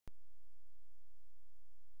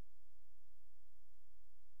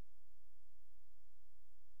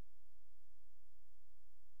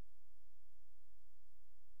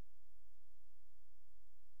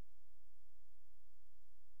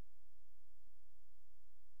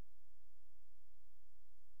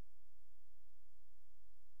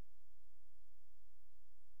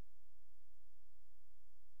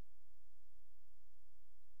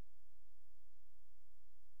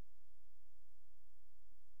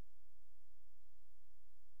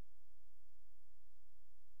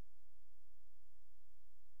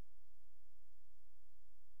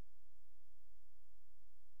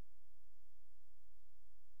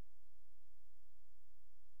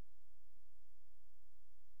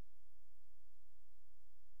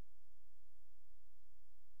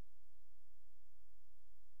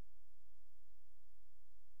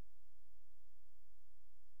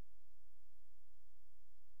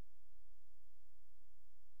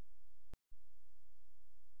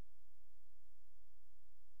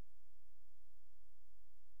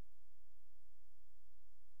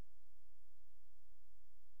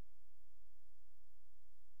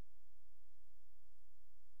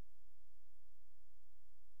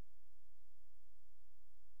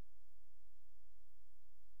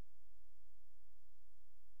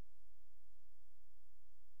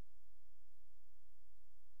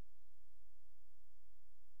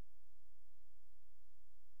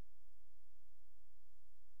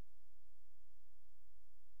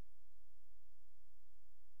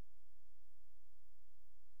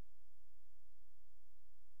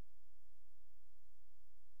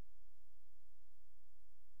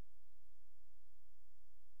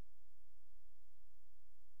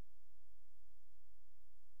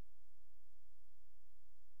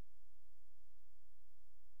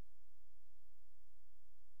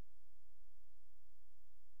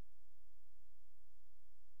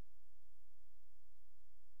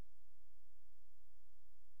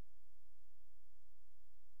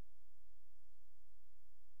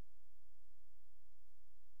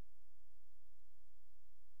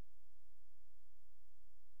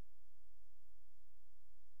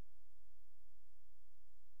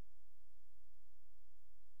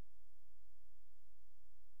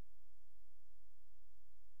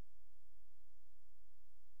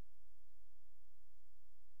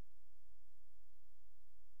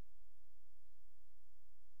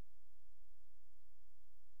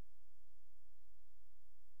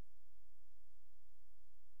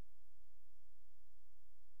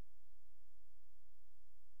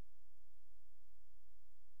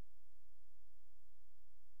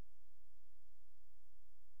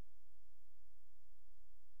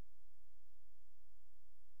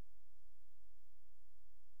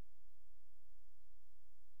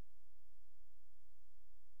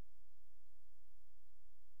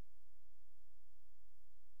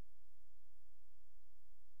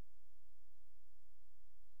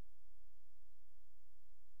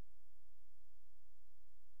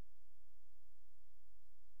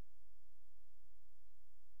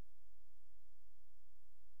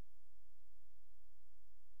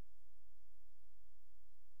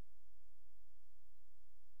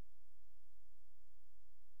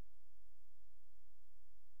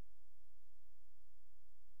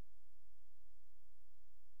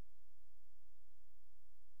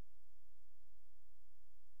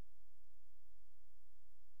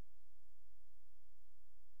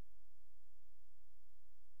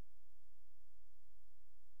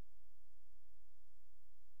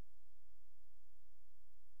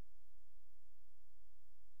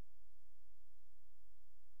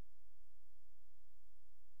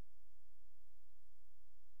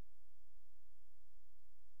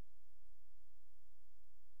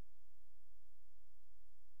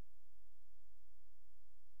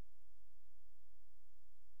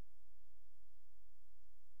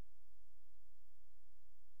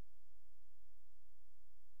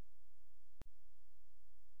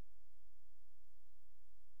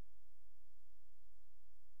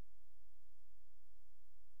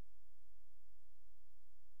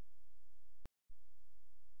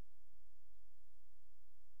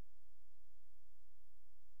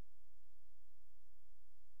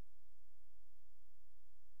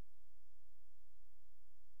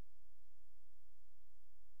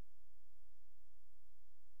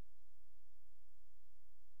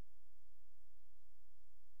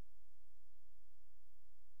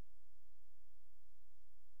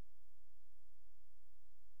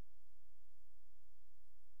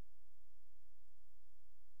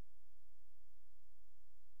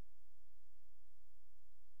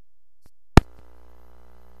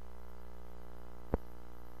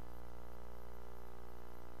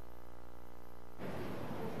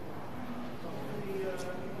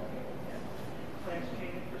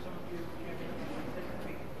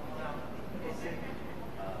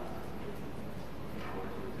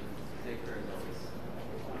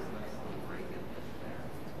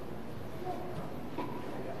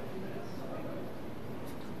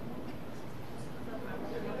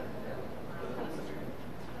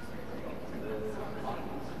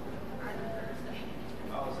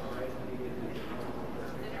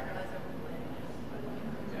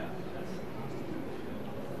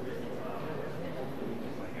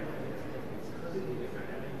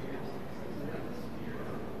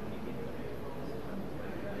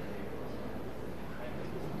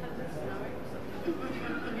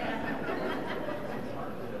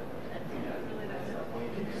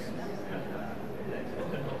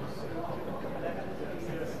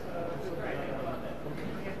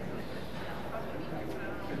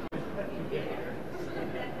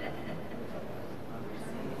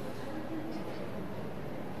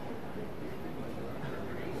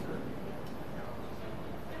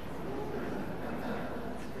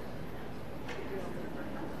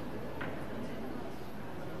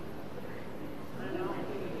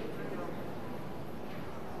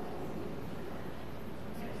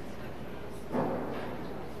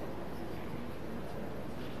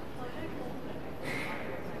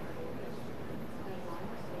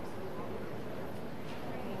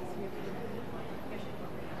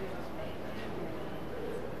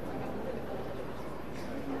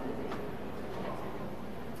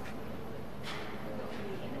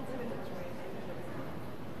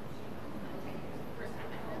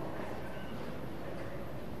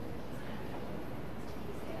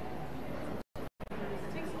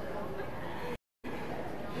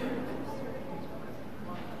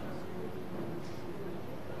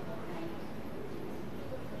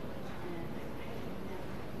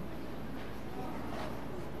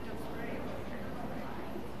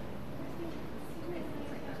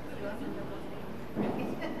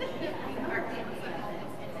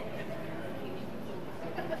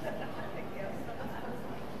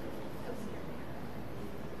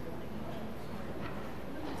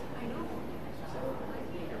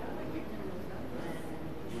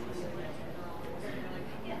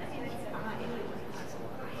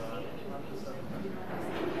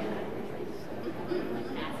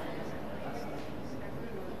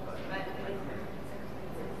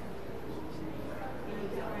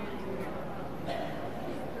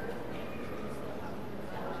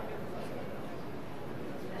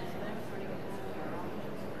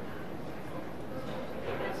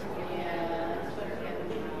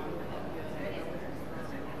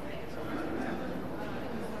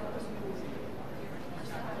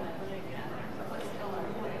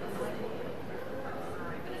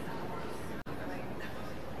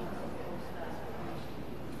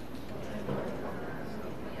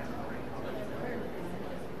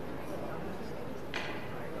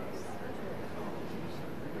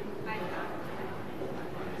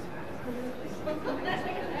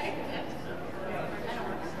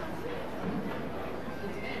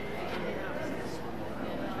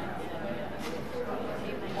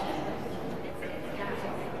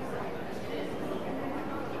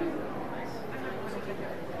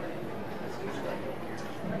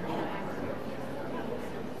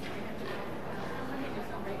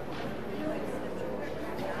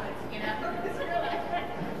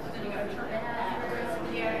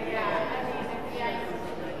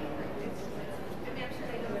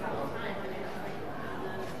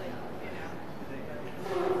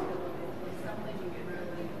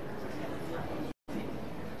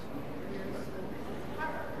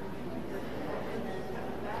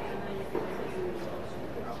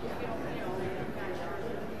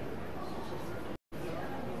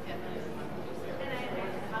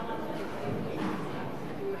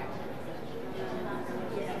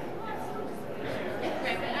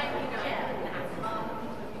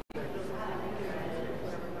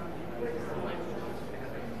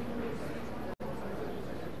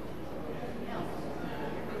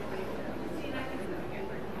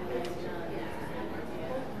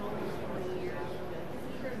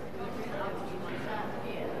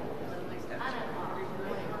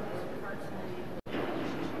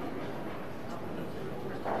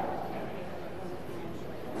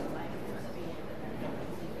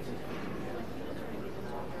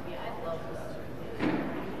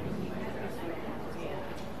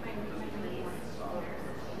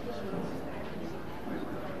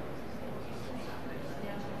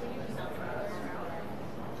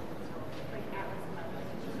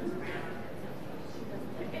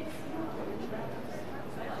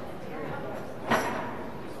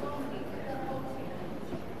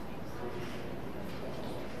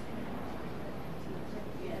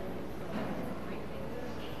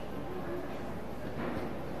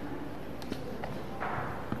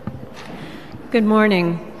Good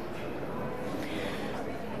morning,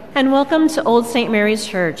 and welcome to Old St. Mary's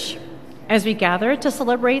Church as we gather to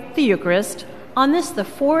celebrate the Eucharist on this, the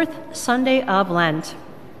fourth Sunday of Lent.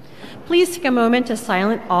 Please take a moment to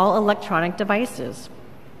silence all electronic devices.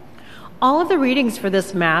 All of the readings for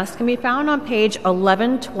this Mass can be found on page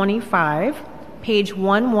 1125, page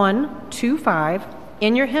 1125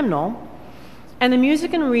 in your hymnal, and the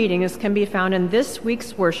music and readings can be found in this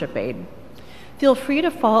week's worship aid. Feel free to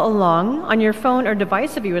follow along on your phone or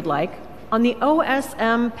device if you would like on the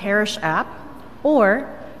OSM Parish app, or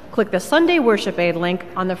click the Sunday Worship Aid link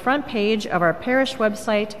on the front page of our parish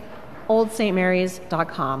website,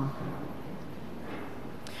 oldstmarys.com.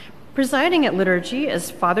 Presiding at liturgy is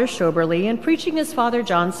Father Schoeberle and preaching is Father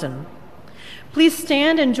Johnson. Please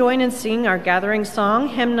stand and join in singing our gathering song,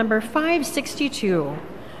 hymn number 562,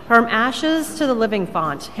 From Ashes to the Living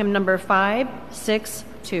Font, hymn number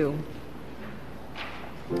 562.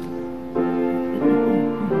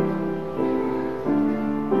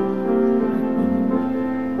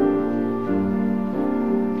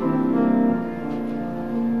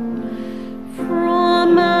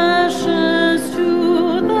 From ashes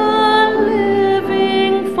to the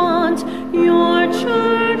living font, your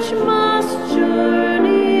church must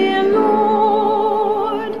journey,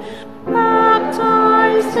 Lord,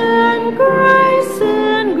 baptized in grace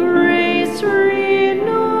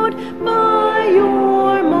renewed by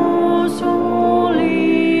your most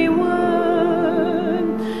holy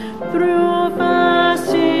word. Through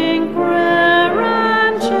fasting, prayer,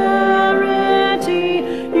 and charity,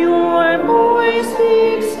 your voice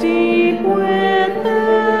speaks deep within,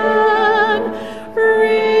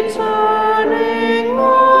 returning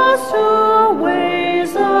us to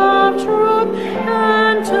ways of truth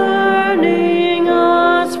and turning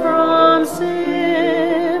us from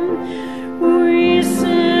sin. We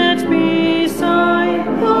sit beside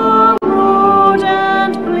the road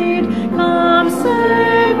and plead, come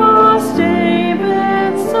save us,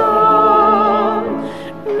 David's son.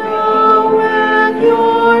 Now with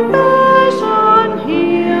your vision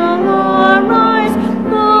he'll arise,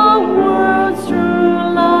 the world's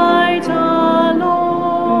true light alone.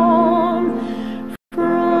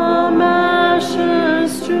 From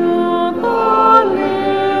ashes to the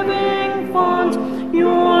living font,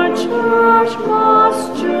 your church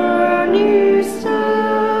must journey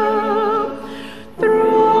still.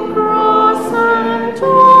 Through cross and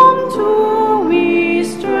tomb to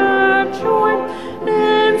Easter joy,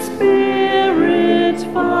 in spirit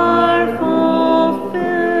far fulfilled.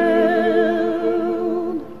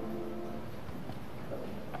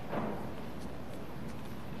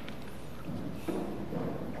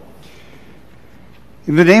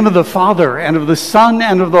 In the name of the Father, and of the Son,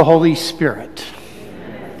 and of the Holy Spirit.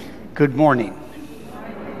 Good morning.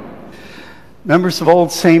 Members of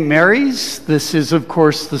Old St. Mary's, this is, of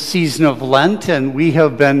course, the season of Lent, and we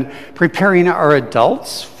have been preparing our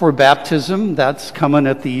adults for baptism. That's coming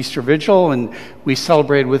at the Easter Vigil, and we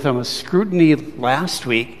celebrated with them a Scrutiny last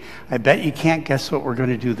week. I bet you can't guess what we're going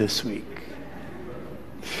to do this week.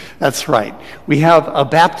 That's right. We have a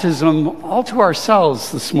baptism all to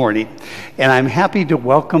ourselves this morning, and I'm happy to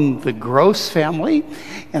welcome the Gross family,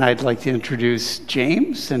 and I'd like to introduce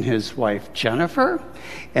James and his wife Jennifer,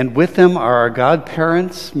 and with them are our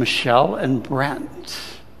godparents Michelle and Brent,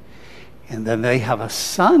 and then they have a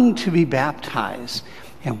son to be baptized.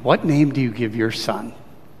 And what name do you give your son?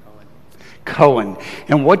 Cohen.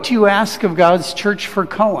 And what do you ask of God's church for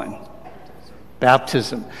Cohen?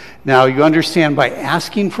 Baptism. Now, you understand, by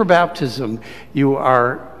asking for baptism, you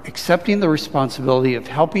are accepting the responsibility of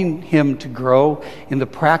helping him to grow in the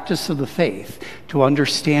practice of the faith, to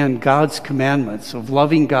understand God's commandments of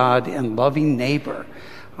loving God and loving neighbor.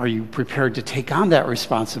 Are you prepared to take on that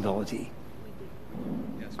responsibility?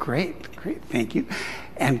 Yes. Great, thank you.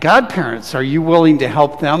 And godparents, are you willing to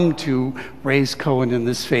help them to raise Cohen in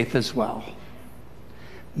this faith as well?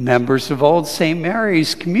 Members of Old St.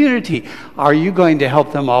 Mary's community, are you going to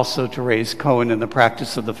help them also to raise Cohen in the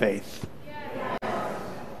practice of the faith? Yes.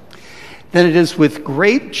 Then it is with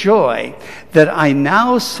great joy that I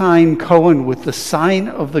now sign Cohen with the sign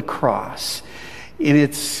of the cross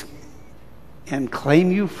and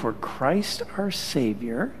claim you for Christ our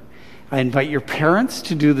Savior. I invite your parents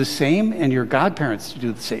to do the same and your godparents to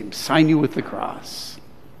do the same. Sign you with the cross.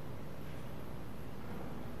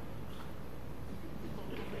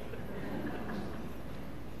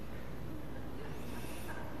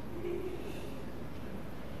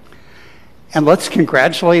 And let's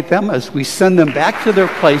congratulate them as we send them back to their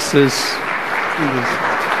places.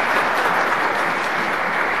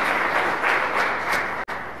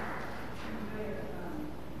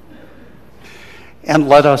 And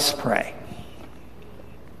let us pray.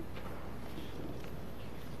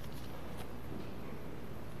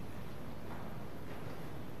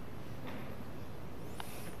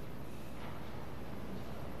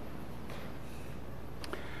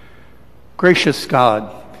 Gracious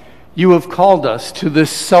God, you have called us to this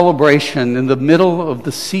celebration in the middle of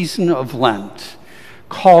the season of Lent,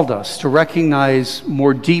 called us to recognize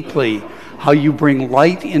more deeply how you bring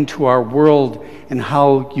light into our world and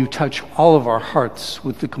how you touch all of our hearts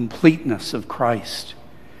with the completeness of Christ.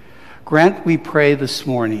 Grant, we pray this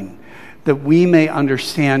morning, that we may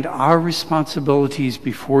understand our responsibilities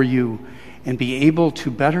before you and be able to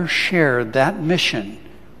better share that mission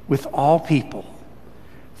with all people.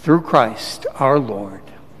 Through Christ our Lord.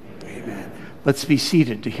 Amen. Let's be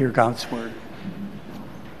seated to hear God's word.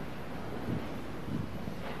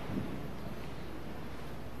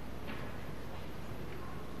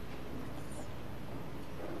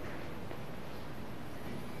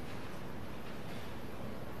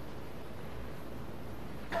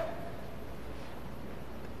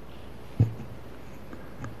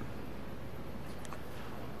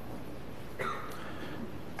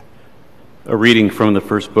 A reading from the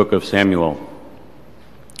first book of Samuel.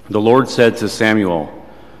 The Lord said to Samuel,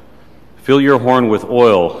 "Fill your horn with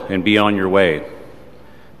oil and be on your way.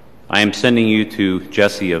 I am sending you to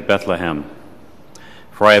Jesse of Bethlehem,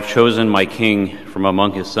 for I have chosen my king from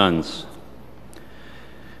among his sons."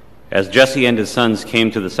 As Jesse and his sons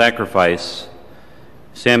came to the sacrifice,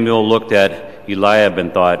 Samuel looked at Eliab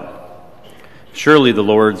and thought, "Surely the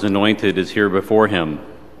Lord's anointed is here before him."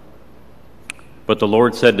 But the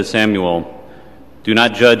Lord said to Samuel, "Do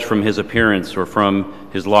not judge from his appearance or from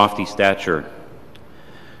his lofty stature,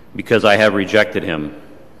 because I have rejected him.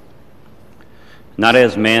 Not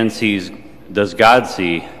as man sees does God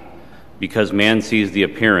see, because man sees the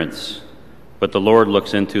appearance, but the Lord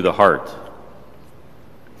looks into the heart."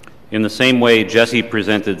 In the same way, Jesse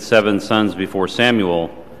presented 7 sons before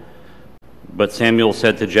Samuel, but Samuel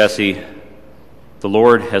said to Jesse, "The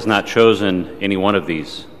Lord has not chosen any one of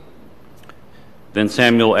these." Then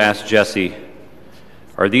Samuel asked Jesse,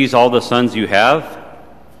 "Are these all the sons you have?"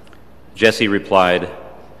 Jesse replied,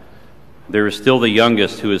 "There is still the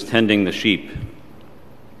youngest who is tending the sheep."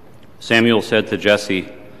 Samuel said to Jesse,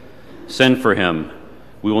 "Send for him.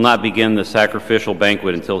 We will not begin the sacrificial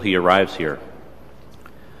banquet until he arrives here."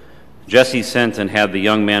 Jesse sent and had the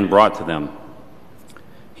young man brought to them.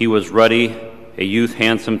 He was ruddy, a youth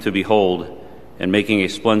handsome to behold, and making a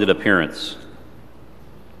splendid appearance.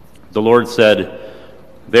 The Lord said,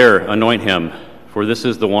 "There, anoint him, for this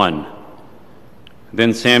is the one."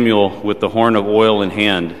 Then Samuel, with the horn of oil in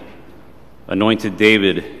hand, anointed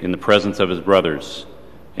David in the presence of his brothers.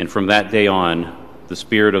 And from that day on, the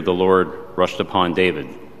Spirit of the Lord rushed upon David.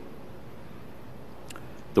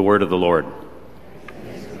 The word of the Lord.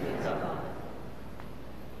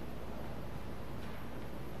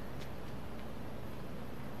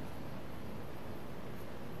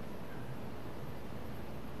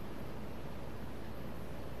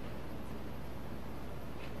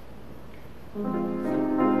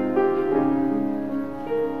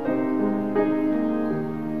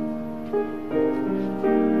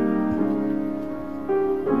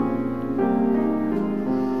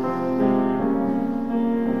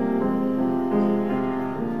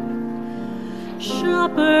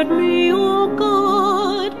 Shepherd me, O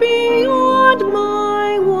God, beyond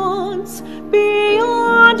my wants,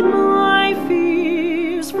 beyond my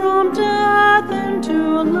fears, from death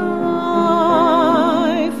into life.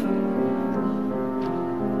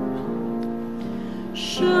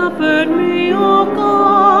 Shepherd me, O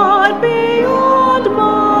God, beyond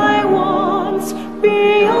my wants,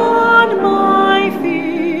 beyond my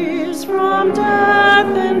fears, from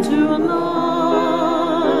death into life.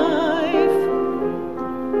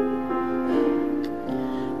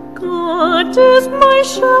 God is my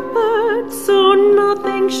shepherd, so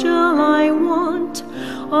nothing shall I want.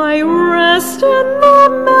 I rest in the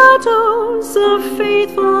meadows of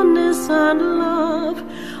faithfulness and love.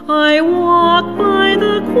 I walk by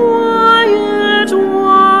the quiet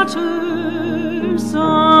waters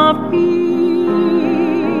of peace.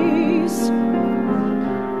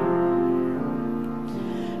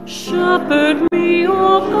 Shepherd me,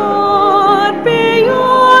 O God,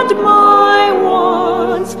 beyond my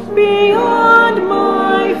wants, beyond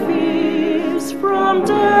my fears, from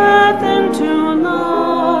death into life.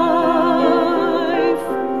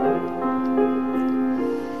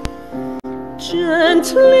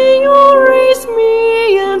 Gently you raise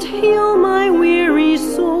me and heal my weary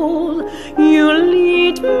soul. You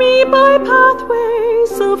lead me by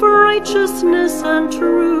pathways of righteousness and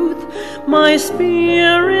truth. My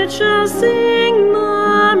spirit shall sing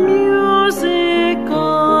the music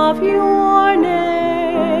of your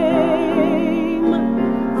name.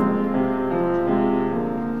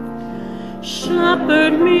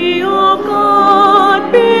 Shepherd me, O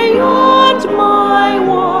God, beyond my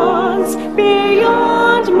wants,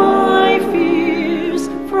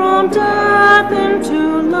 from death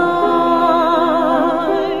into life.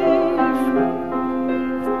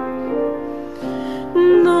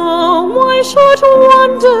 Though I should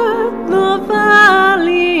wander the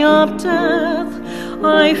valley of death,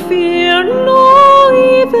 I fear no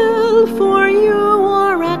evil, for you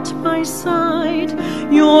are at my side.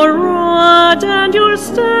 Your rod and your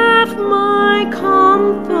staff, my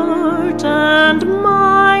comfort and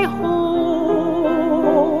my hope.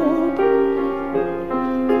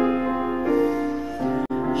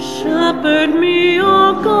 Shepherd me,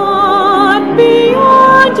 O God,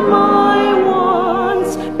 beyond my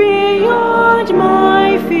wants, beyond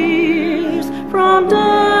my fears, from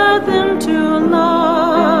death into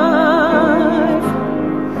life.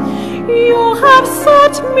 You have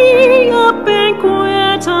set me a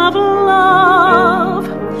banquet of love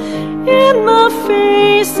in the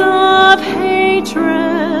face of hatred,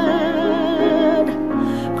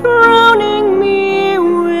 crowning me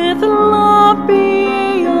with love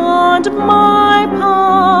beyond my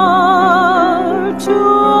power to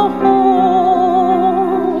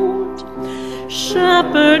hold.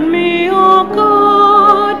 Shepherd me, O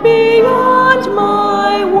God, beyond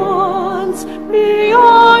my wants,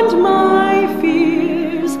 beyond my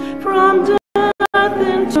fears, from death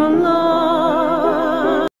into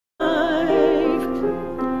life.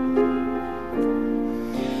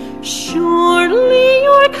 Surely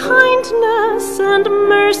your kindness and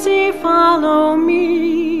mercy follow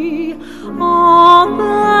me all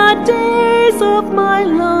the days of my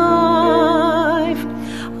life.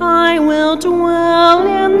 I will dwell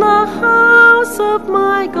in the house of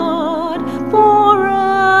my God forevermore.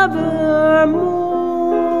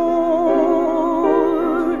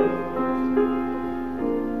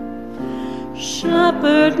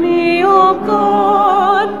 Shepherd me, O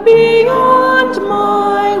God, beyond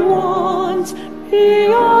my wants,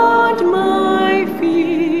 beyond my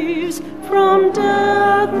fears, from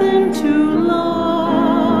death into life.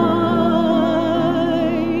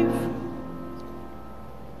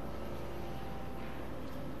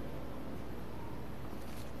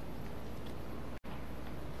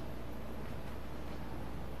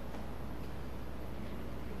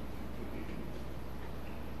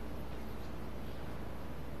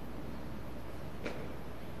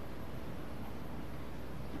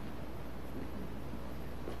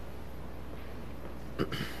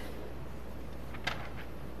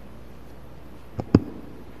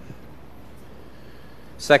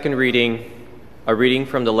 Second reading, a reading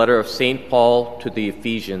from the letter of St. Paul to the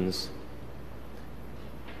Ephesians.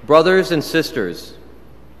 Brothers and sisters,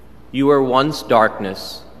 you were once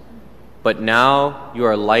darkness, but now you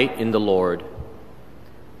are light in the Lord.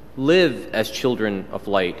 Live as children of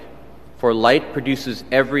light, for light produces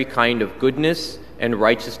every kind of goodness and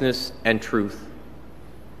righteousness and truth.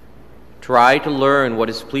 Try to learn what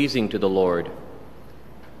is pleasing to the Lord.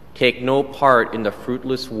 Take no part in the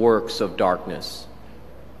fruitless works of darkness.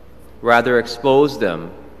 Rather expose them,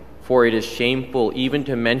 for it is shameful even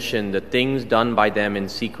to mention the things done by them in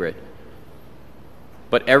secret.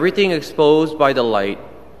 But everything exposed by the light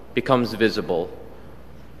becomes visible,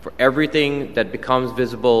 for everything that becomes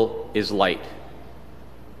visible is light.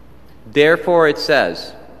 Therefore it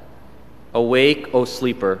says, "Awake, O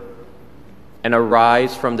sleeper, and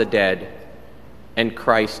arise from the dead, and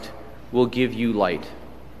Christ will give you light."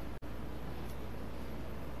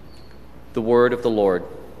 The word of the Lord.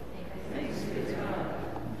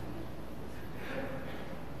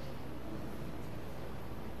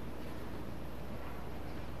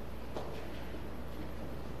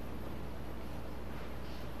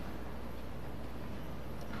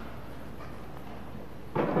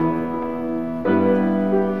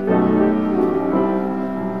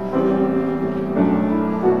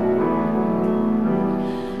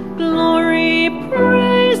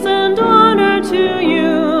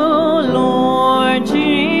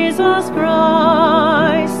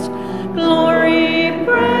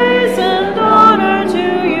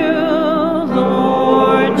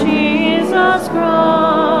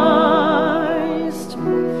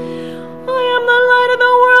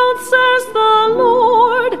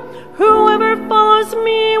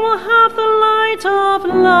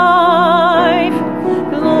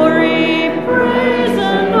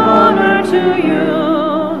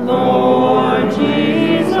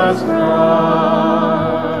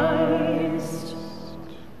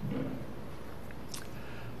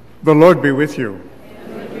 The Lord be with you.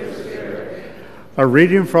 And with your spirit. A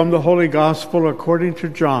reading from the Holy Gospel according to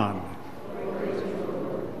John.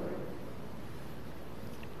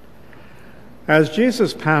 As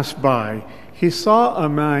Jesus passed by, he saw a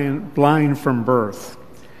man blind from birth.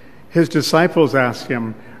 His disciples asked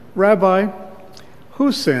him, "Rabbi,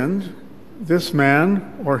 Who sinned, this man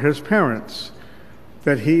or his parents,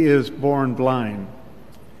 that he is born blind?"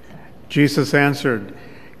 Jesus answered,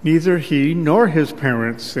 "Neither he nor his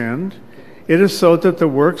parents sinned. It is so that the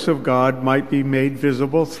works of God might be made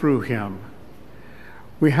visible through him.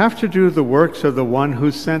 We have to do the works of the one who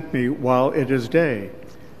sent me while it is day.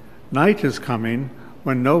 Night is coming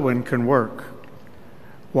when no one can work.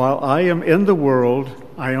 While I am in the world,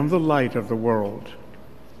 I am the light of the world."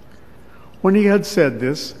 When he had said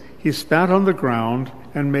this, he spat on the ground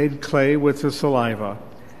and made clay with his saliva,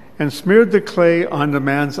 and smeared the clay on the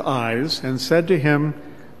man's eyes, and said to him,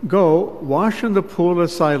 "Go, wash in the pool of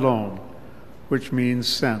Siloam," which means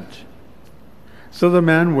sent. So the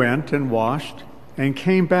man went and washed, and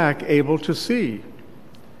came back able to see.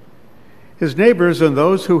 His neighbors and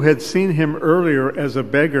those who had seen him earlier as a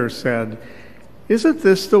beggar said, "Isn't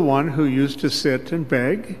this the one who used to sit and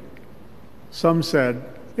beg?" Some said,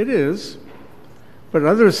 "It is." But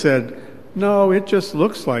others said, "No, it just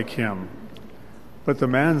looks like him." But the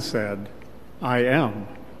man said, "I am."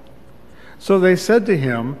 So they said to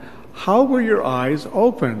him, "How were your eyes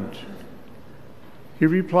opened?" He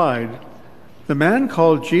replied, "The man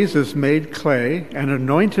called Jesus made clay and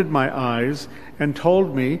anointed my eyes and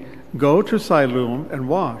told me, 'Go to Siloam and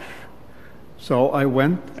wash.' So I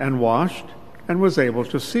went and washed and was able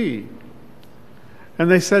to see." And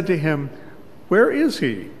they said to him, "Where is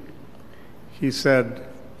he?" He said,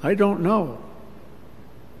 "I don't know."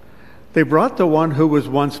 They brought the one who was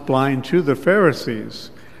once blind to the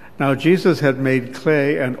Pharisees. Now Jesus had made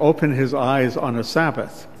clay and opened his eyes on a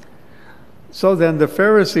Sabbath. So then the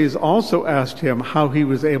Pharisees also asked him how he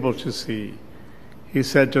was able to see. He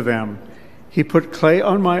said to them, "He put clay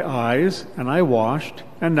on my eyes, and I washed,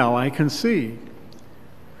 and now I can see."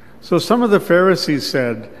 So some of the Pharisees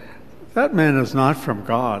said, "That man is not from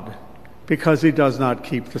God, because he does not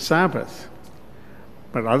keep the Sabbath."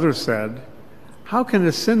 But others said, "How can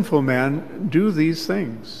a sinful man do these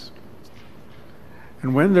things?"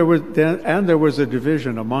 And there was a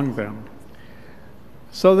division among them.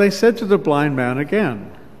 So they said to the blind man again,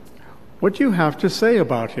 "What do you have to say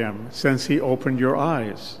about him, since he opened your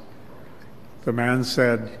eyes?" The man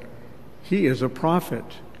said, "He is a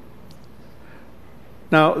prophet."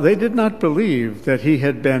 Now they did not believe that he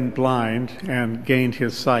had been blind and gained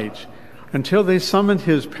his sight, until they summoned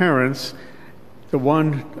his parents, the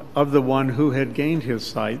one who had gained his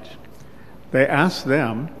sight. They asked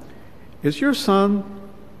them, "Is your son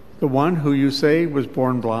the one who you say was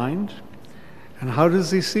born blind? And how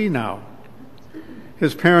does he see now?"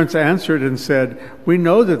 His parents answered and said, "We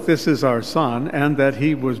know that this is our son and that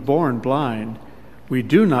he was born blind. We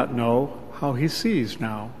do not know how he sees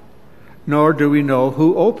now, nor do we know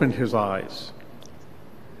who opened his eyes.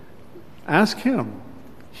 Ask him.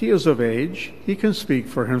 He is of age. He can speak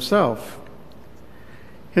for himself."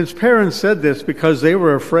 His parents said this because they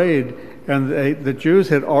were afraid, and the Jews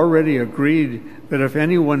had already agreed that if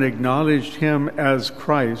anyone acknowledged him as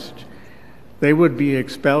Christ, they would be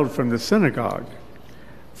expelled from the synagogue.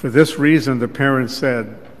 For this reason, the parents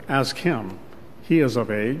said, "Ask him. He is of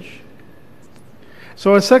age."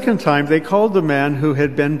 So a second time they called the man who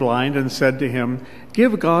had been blind and said to him,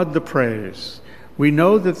 "Give God the praise. We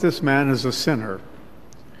know that this man is a sinner."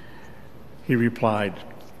 He replied,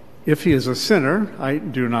 "If he is a sinner, I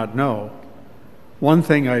do not know. One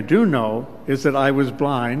thing I do know is that I was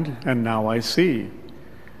blind, and now I see."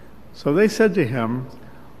 So they said to him,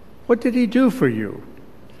 "What did he do for you?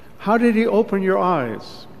 How did he open your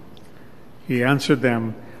eyes?" He answered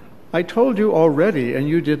them, "I told you already, and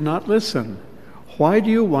you did not listen. Why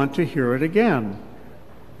do you want to hear it again?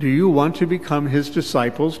 Do you want to become his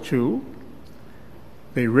disciples too?"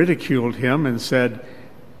 They ridiculed him and said,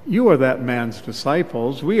 "You are that man's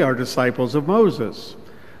disciples. We are disciples of Moses.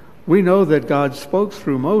 We know that God spoke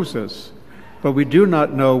through Moses, but we do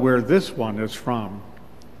not know where this one is from."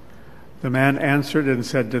 The man answered and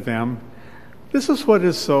said to them, "This is what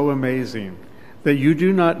is so amazing, that you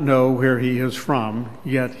do not know where he is from,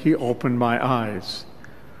 yet he opened my eyes.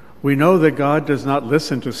 We know that God does not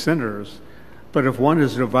listen to sinners, but if one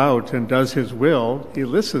is devout and does his will, he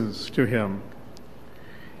listens to him.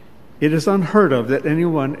 It is unheard of that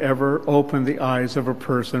anyone ever opened the eyes of a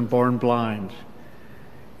person born blind.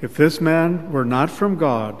 If this man were not from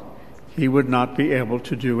God, he would not be able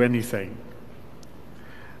to do anything."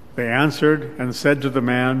 They answered and said to the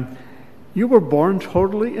man, "You were born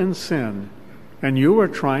totally in sin, and you are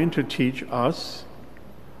trying to teach us?"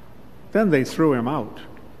 Then they threw him out.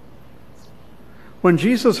 When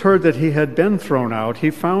Jesus heard that he had been thrown out, he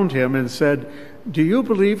found him and said, "Do you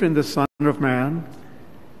believe in the Son of Man?"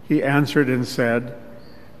 He answered and said,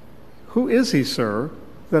 "Who is he, sir,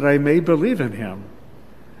 that I may believe in him?"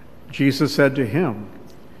 Jesus said to him,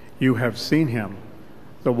 "You have seen him.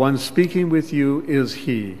 The one speaking with you is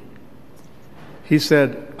he." He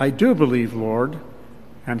said, "I do believe, Lord,"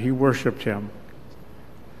 and he worshiped him.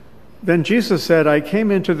 Then Jesus said, "I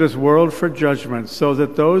came into this world for judgment, so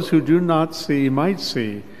that those who do not see might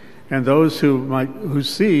see, and those who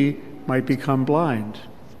see might become blind."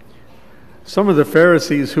 Some of the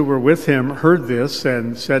Pharisees who were with him heard this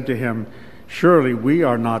and said to him, "Surely we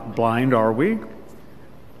are not blind, are we?"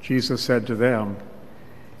 Jesus said to them,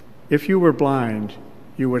 "If you were blind,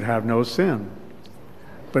 you would have no sin.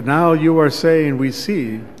 But now you are saying, 'We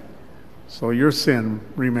see,' so your sin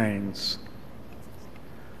remains."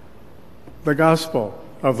 The Gospel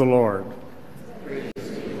of the Lord.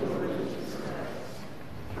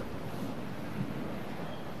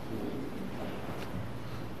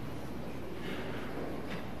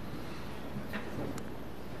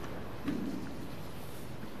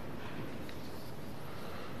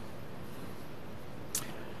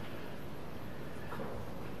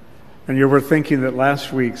 And you were thinking that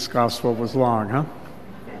last week's gospel was long, huh?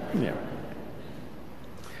 Yeah.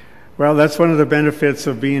 Well, that's one of the benefits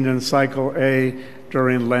of being in Cycle A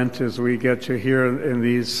during Lent, is we get to hear in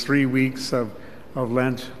these 3 weeks of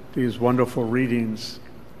Lent these wonderful readings.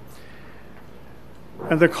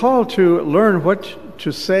 And the call to learn what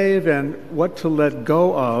to save and what to let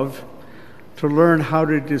go of, to learn how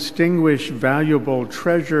to distinguish valuable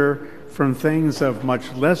treasure from things of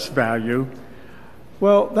much less value,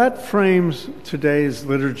 well, that frames today's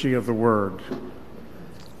liturgy of the Word.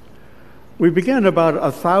 We begin about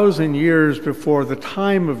 1,000 years before the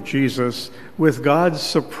time of Jesus with God's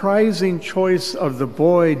surprising choice of the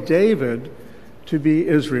boy David to be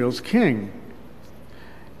Israel's king.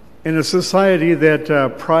 In a society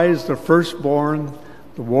that prized the firstborn,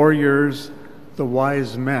 the warriors, the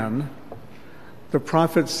wise men, the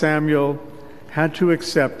prophet Samuel had to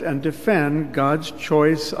accept and defend God's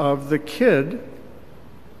choice of the kid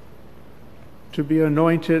to be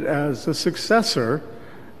anointed as the successor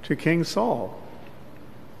to King Saul.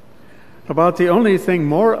 About the only thing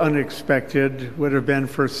more unexpected would have been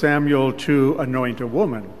for Samuel to anoint a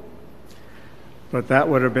woman. But that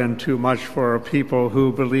would have been too much for a people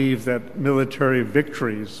who believed that military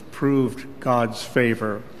victories proved God's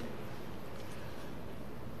favor.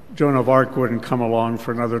 Joan of Arc wouldn't come along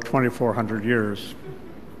for another 2,400 years.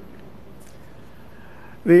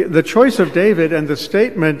 The choice of David and the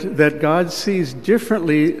statement that God sees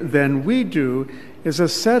differently than we do is a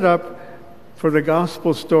setup for the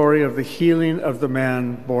gospel story of the healing of the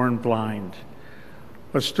man born blind.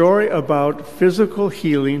 A story about physical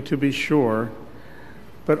healing, to be sure,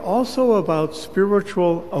 but also about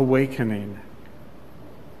spiritual awakening.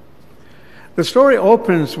 The story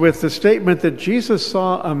opens with the statement that Jesus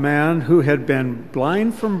saw a man who had been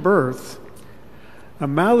blind from birth, a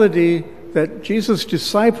malady that Jesus'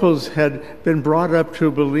 disciples had been brought up to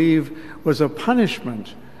believe was a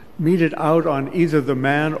punishment meted out on either the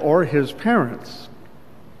man or his parents.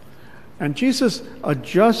 And Jesus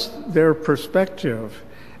adjusts their perspective,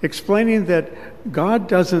 explaining that God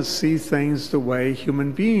doesn't see things the way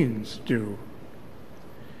human beings do.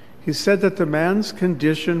 He said that the man's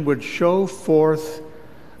condition would show forth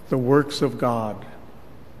the works of God.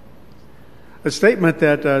 A statement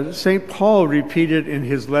that St. Paul repeated in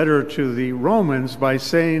his letter to the Romans by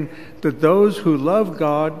saying that those who love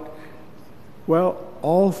God, well,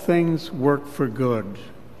 all things work for good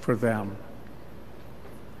for them.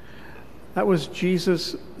 That was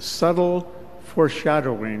Jesus' subtle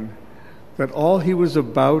foreshadowing that all he was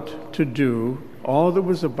about to do, all that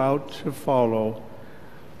was about to follow,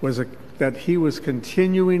 was that he was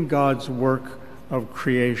continuing God's work of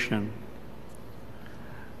creation.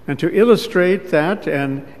 And to illustrate that,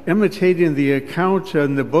 and imitating the account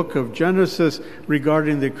in the book of Genesis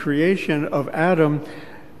regarding the creation of Adam,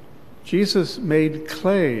 Jesus made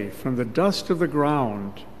clay from the dust of the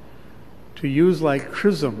ground to use like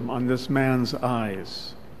chrism on this man's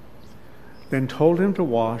eyes, then told him to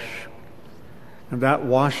wash, and that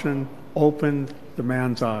washing opened the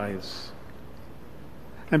man's eyes.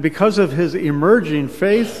 And because of his emerging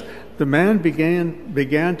faith, the man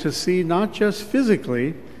began to see not just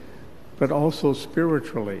physically, but also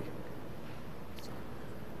spiritually.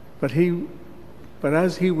 But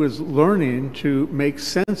as he was learning to make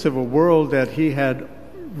sense of a world that he had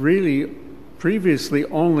really previously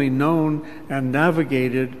only known and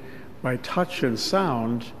navigated by touch and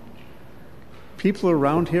sound, people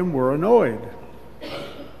around him were annoyed.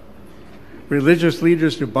 Religious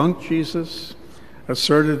leaders debunked Jesus,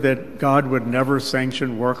 asserted that God would never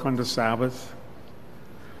sanction work on the Sabbath.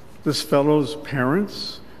 This fellow's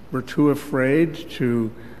parents were too afraid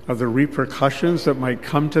to of the repercussions that might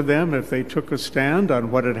come to them if they took a stand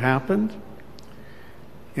on what had happened.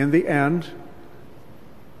 In the end,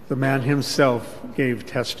 the man himself gave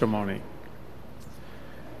testimony.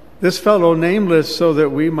 This fellow, nameless so that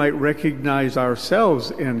we might recognize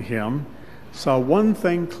ourselves in him, saw one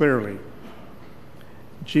thing clearly.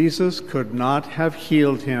 Jesus could not have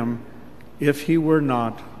healed him if he were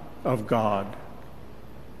not of God.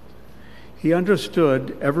 He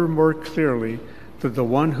understood ever more clearly that the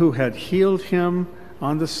one who had healed him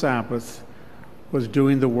on the Sabbath was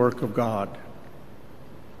doing the work of God.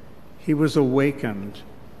 He was awakened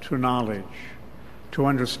to knowledge, to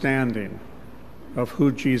understanding of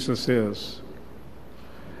who Jesus is.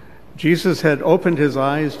 Jesus had opened his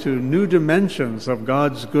eyes to new dimensions of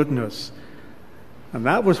God's goodness, and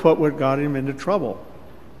that was what got him into trouble.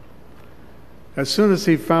 As soon as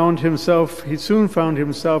he soon found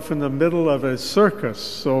himself in the middle of a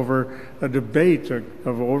circus over a debate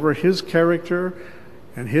over his character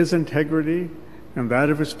and his integrity and that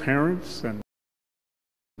of his parents and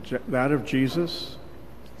that of Jesus.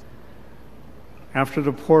 After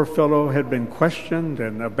the poor fellow had been questioned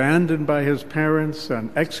and abandoned by his parents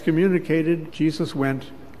and excommunicated, Jesus went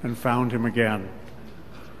and found him again.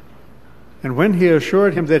 And when he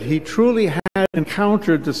assured him that he truly had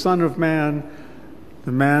encountered the Son of Man,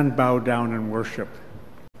 the man bowed down in worship.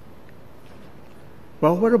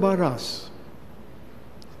 Well, what about us?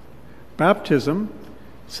 Baptism,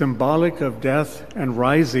 symbolic of death and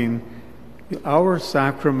rising, is our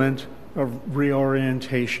sacrament of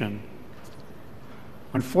reorientation.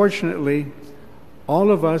 Unfortunately,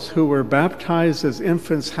 all of us who were baptized as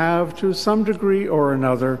infants have, to some degree or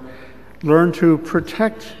another, learned to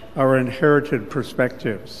protect our inherited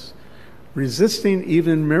perspectives, resisting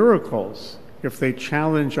even miracles if they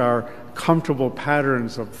challenge our comfortable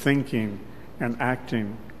patterns of thinking and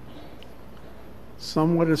acting.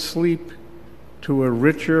 Somewhat asleep to a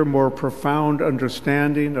richer, more profound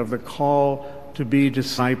understanding of the call to be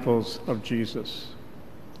disciples of Jesus.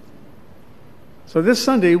 So this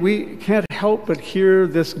Sunday, we can't help but hear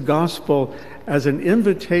this gospel as an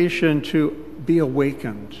invitation to be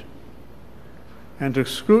awakened and to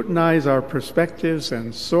scrutinize our perspectives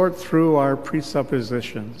and sort through our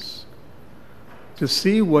presuppositions, to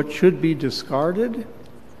see what should be discarded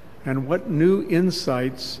and what new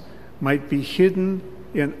insights might be hidden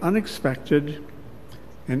in unexpected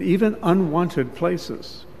and even unwanted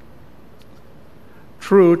places.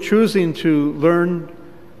 True, choosing to learn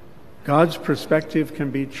God's perspective can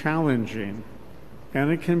be challenging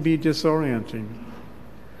and it can be disorienting.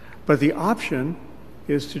 But the option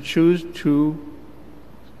is to choose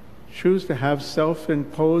to have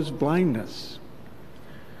self-imposed blindness.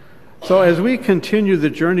 So as we continue the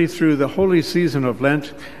journey through the holy season of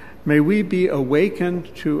Lent, may we be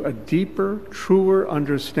awakened to a deeper, truer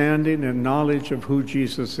understanding and knowledge of who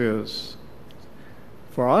Jesus is,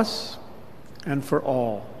 for us and for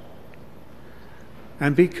all,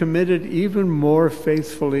 and be committed even more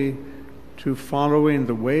faithfully to following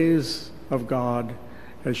the ways of God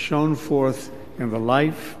as shown forth in the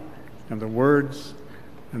life and the words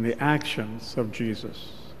and the actions of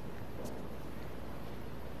Jesus.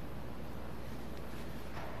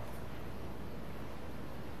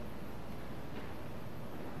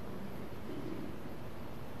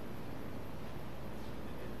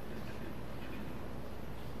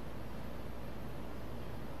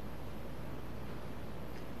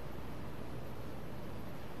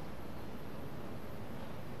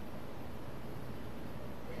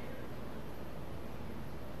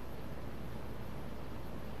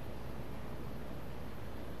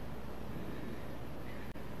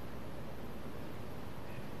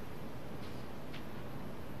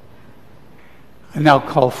 I now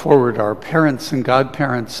call forward our parents and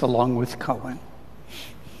godparents along with Cohen.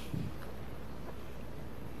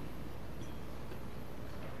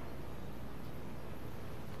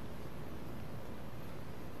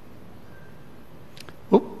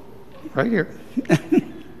 Oop, right here.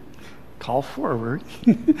 Call forward.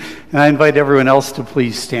 And I invite everyone else to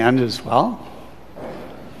please stand as well.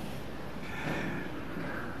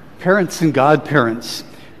 Parents and godparents,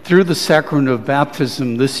 through the sacrament of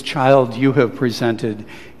baptism, this child you have presented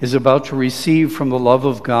is about to receive from the love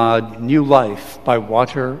of God new life by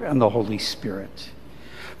water and the Holy Spirit.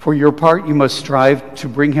 For your part, you must strive to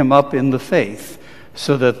bring him up in the faith,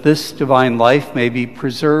 so that this divine life may be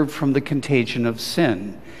preserved from the contagion of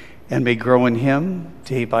sin and may grow in him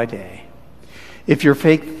day by day. If your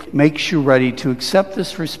faith makes you ready to accept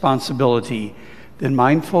this responsibility, then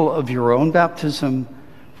mindful of your own baptism,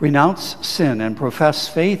 renounce sin and profess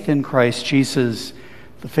faith in Christ Jesus,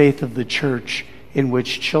 the faith of the Church in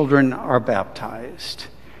which children are baptized.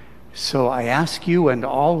 So I ask you and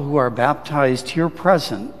all who are baptized here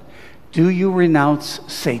present, do you renounce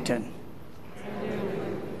Satan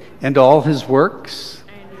and all his works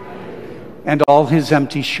and all his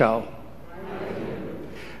empty show?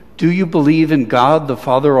 Do you believe in God, the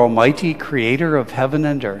Father Almighty, creator of heaven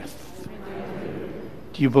and earth?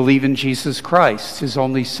 Do you believe in Jesus Christ, his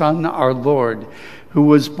only Son, our Lord, who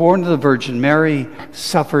was born of the Virgin Mary,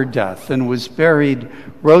 suffered death, and was buried,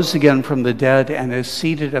 rose again from the dead, and is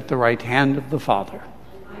seated at the right hand of the Father?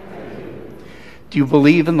 Do you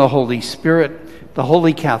believe in the Holy Spirit, the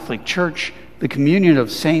Holy Catholic Church, the communion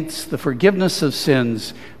of saints, the forgiveness of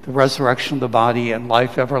sins, the resurrection of the body, and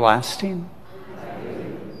life everlasting?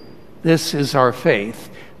 This is our faith.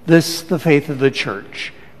 This the faith of the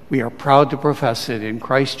Church. We are proud to profess it in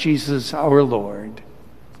Christ Jesus our Lord.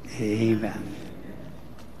 Amen.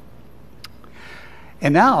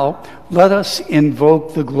 And now, let us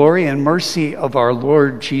invoke the glory and mercy of our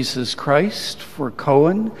Lord Jesus Christ for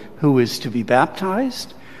Cohen, who is to be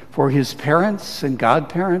baptized, for his parents and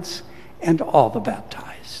godparents, and all the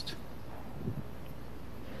baptized.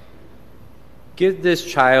 Give this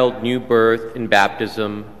child new birth in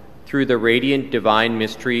baptism through the radiant divine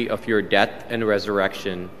mystery of your death and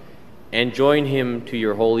resurrection, and join him to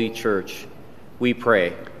your holy church, we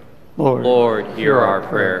pray. Lord, hear our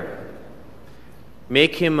prayer.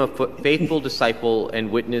 Make him a faithful disciple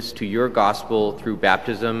and witness to your gospel through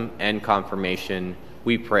baptism and confirmation,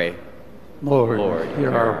 we pray. Lord,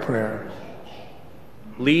 hear our prayer.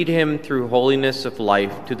 Lead him through holiness of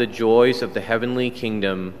life to the joys of the heavenly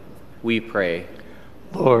kingdom, we pray.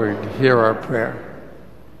 Lord, hear our prayer.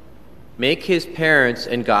 Make his parents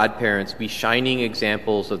and godparents be shining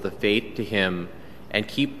examples of the faith to him, and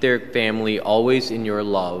keep their family always in your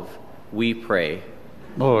love, we pray.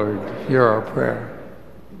 Lord, hear our prayer.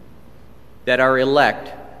 That our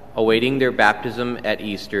elect, awaiting their baptism at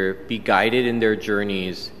Easter, be guided in their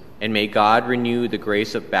journeys, and may God renew the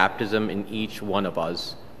grace of baptism in each one of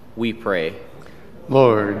us, we pray.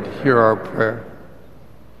 Lord, hear our prayer.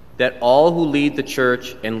 That all who lead the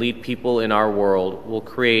church and lead people in our world will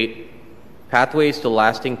create pathways to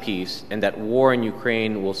lasting peace, and that war in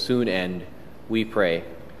Ukraine will soon end, we pray.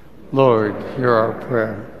 Lord, hear our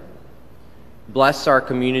prayer. Bless our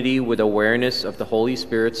community with awareness of the Holy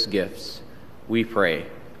Spirit's gifts, we pray.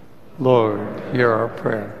 Lord, hear our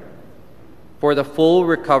prayer. For the full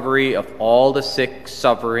recovery of all the sick,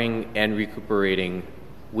 suffering, and recuperating,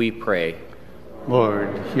 we pray.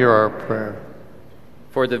 Lord, hear our prayer.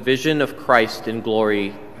 For the vision of Christ in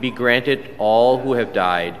glory be granted all who have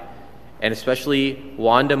died, and especially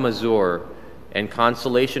Wanda Mazur, and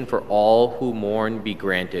consolation for all who mourn be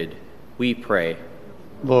granted, we pray.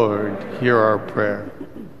 Lord, hear our prayer.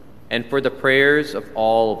 And for the prayers of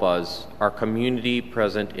all of us, our community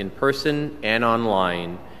present in person and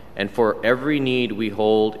online, and for every need we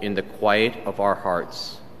hold in the quiet of our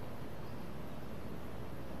hearts.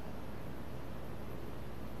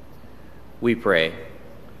 We pray.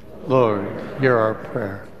 Lord, hear our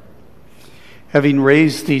prayer. Having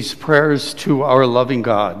raised these prayers to our loving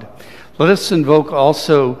God, let us invoke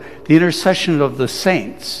also the intercession of the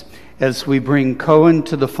saints as we bring Cohen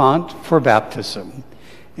to the font for baptism.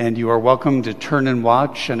 And you are welcome to turn and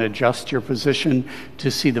watch and adjust your position to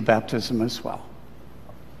see the baptism as well.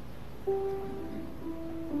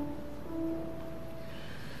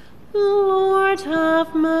 Lord,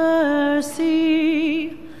 have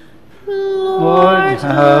mercy. Lord,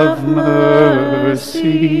 have mercy.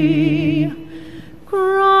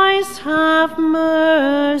 Christ, have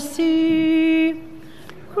mercy.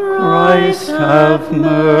 Christ, have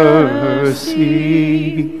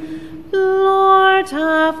mercy. Lord,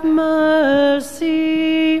 have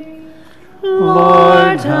mercy.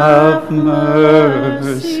 Lord, have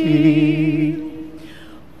mercy.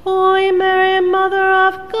 Holy Mary, Mother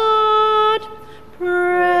of God,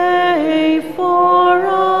 pray for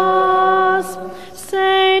us.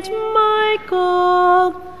 Saint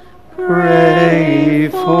Michael, Pray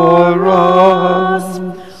for us.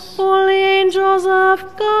 Holy angels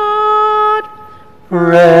of God,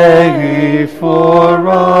 Pray for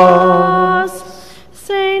us.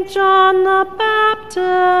 Saint John the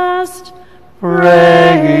Baptist,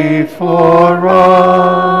 Pray for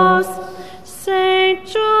us. Saint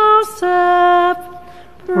Joseph,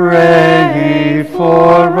 Pray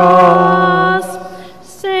for us.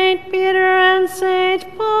 Saint Peter and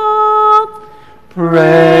Saint Paul,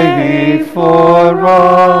 Pray for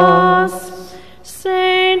us.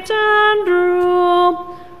 Saint Andrew,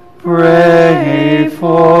 Pray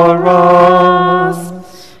for us.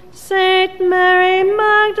 Saint Mary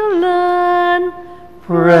Magdalene,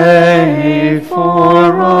 Pray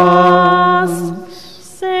for us.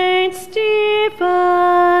 Saint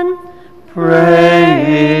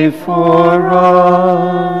pray for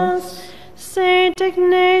us. Saint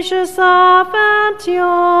Ignatius of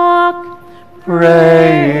Antioch,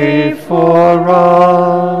 pray for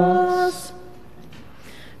us.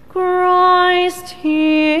 Christ,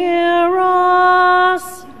 hear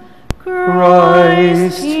us.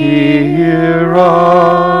 Christ, hear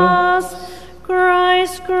us.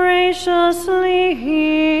 Christ, graciously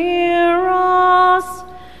hear us.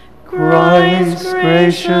 Christ,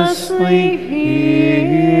 graciously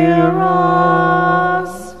hear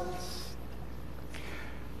us.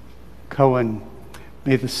 Cohen,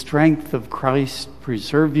 may the strength of Christ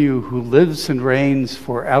preserve you, who lives and reigns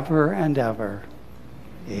forever and ever.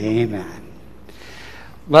 Amen.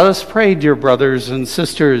 Let us pray, dear brothers and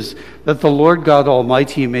sisters, that the Lord God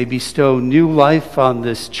Almighty may bestow new life on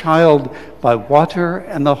this child by water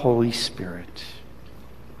and the Holy Spirit.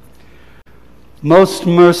 Most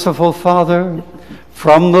merciful Father,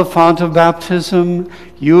 from the font of baptism,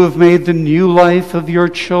 you have made the new life of your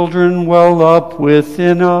children well up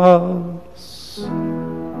within us.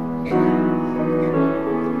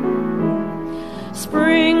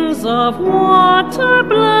 Springs of water,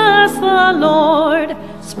 bless the Lord.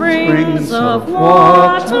 Springs of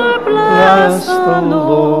water, bless the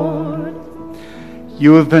Lord.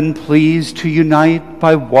 You have been pleased to unite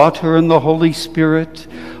by water and the Holy Spirit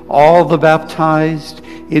all the baptized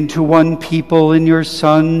into one people in your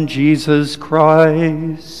Son, Jesus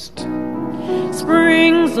Christ.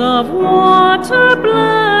 Springs of water,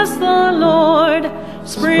 bless the Lord.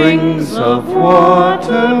 Springs of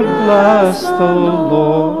water, bless the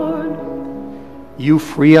Lord. You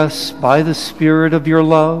free us by the Spirit of your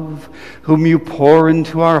love, whom you pour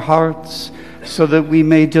into our hearts, so that we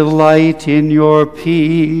may delight in your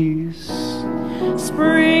peace.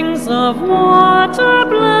 Springs of water,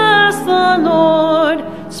 bless the Lord.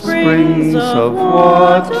 Springs of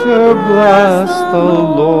water, bless the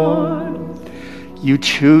Lord. You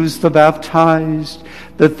choose the baptized,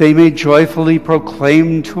 that they may joyfully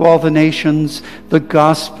proclaim to all the nations the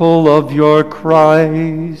gospel of your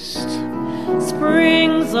Christ.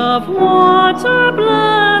 Springs of water,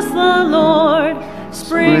 bless the Lord.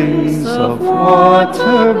 Springs of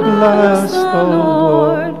water, bless the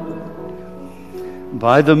Lord.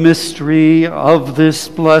 By the mystery of this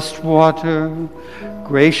blessed water,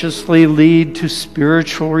 graciously lead to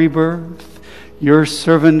spiritual rebirth your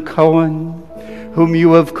servant Cohen, whom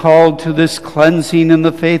you have called to this cleansing in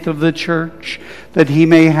the faith of the church, that he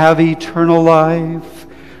may have eternal life,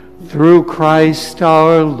 through Christ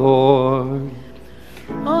our Lord.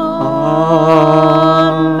 Amen.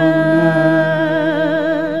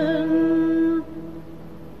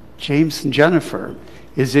 James and Jennifer,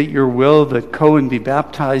 is it your will that Cohen be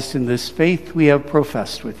baptized in this faith we have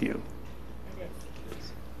professed with you?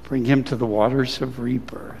 Bring him to the waters of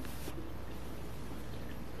rebirth.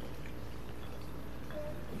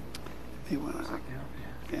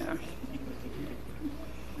 Yeah.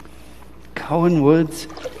 Cohen Woods,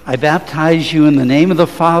 I baptize you in the name of the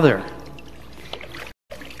Father,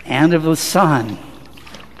 and of the Son,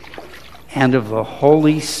 and of the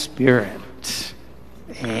Holy Spirit.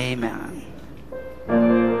 Amen.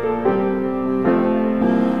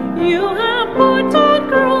 You have put on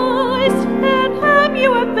Christ, and have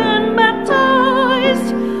you have been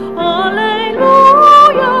baptized. Alleluia,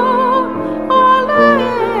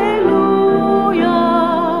 alleluia.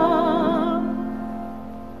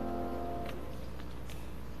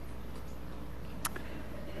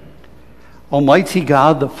 Almighty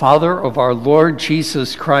God, the Father of our Lord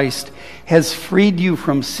Jesus Christ, has freed you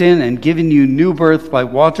from sin and given you new birth by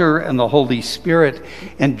water and the Holy Spirit,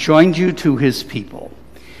 and joined you to his people.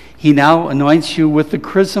 He now anoints you with the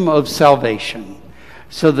chrism of salvation,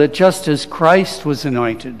 so that just as Christ was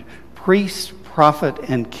anointed priest, prophet,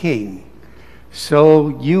 and king,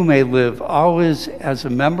 so you may live always as a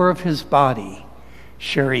member of his body,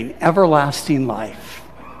 sharing everlasting life.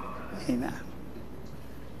 Amen.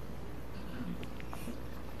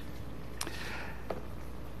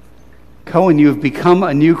 Cohen, you have become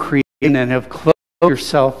a new creation and have clothed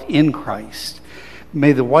yourself in Christ.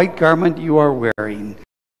 May the white garment you are wearing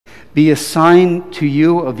be a sign to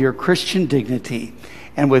you of your Christian dignity,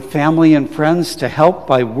 and with family and friends to help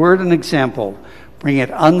by word and example bring it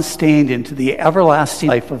unstained into the everlasting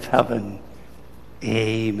life of heaven.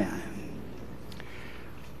 Amen.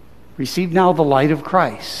 Receive now the light of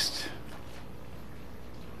Christ.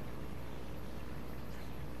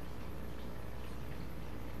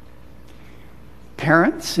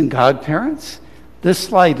 Parents and godparents,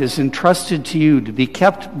 this light is entrusted to you to be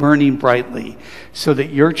kept burning brightly, so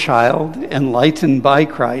that your child, enlightened by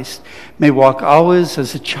Christ, may walk always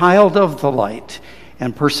as a child of the light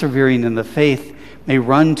and persevering in the faith may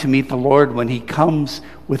run to meet the Lord when he comes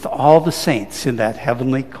with all the saints in that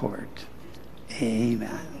heavenly court.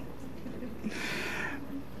 Amen.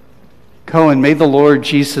 Cohen, may the Lord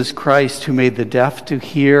Jesus Christ, who made the deaf to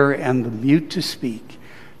hear and the mute to speak,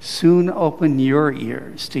 soon open your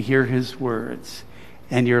ears to hear his words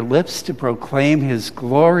and your lips to proclaim his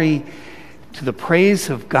glory to the praise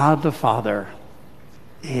of God the Father.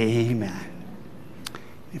 Amen.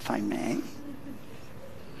 If I may.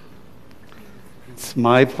 It's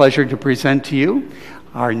my pleasure to present to you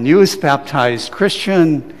our newest baptized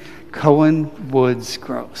Christian, Cohen Woods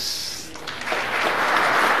Gross.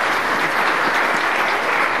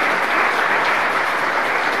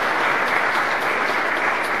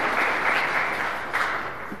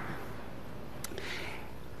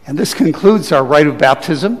 And this concludes our rite of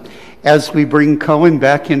baptism. As we bring Cohen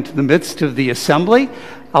back into the midst of the assembly,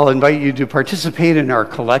 I'll invite you to participate in our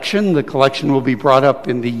collection. The collection will be brought up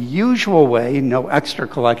in the usual way, no extra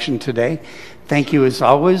collection today. Thank you, as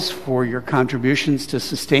always, for your contributions to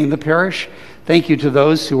sustain the parish. Thank you to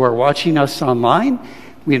those who are watching us online.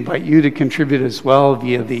 We invite you to contribute as well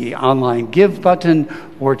via the online Give button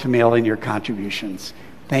or to mail in your contributions.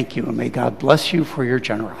 Thank you, and may God bless you for your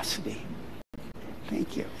generosity.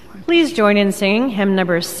 Thank you. Please join in singing hymn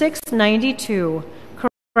number 692,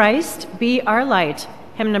 Christ Be Our Light,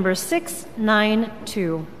 hymn number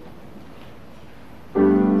 692.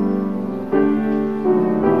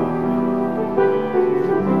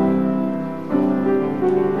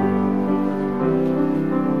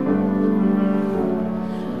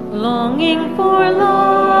 Longing for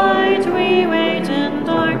light, we wait in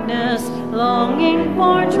darkness. Longing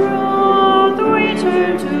for truth, we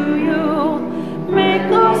turn to you.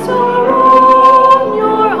 Make us your own,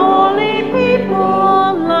 your holy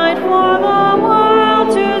people, light for the world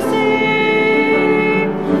to see.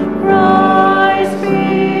 Christ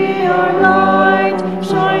be our light,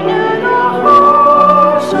 shine in our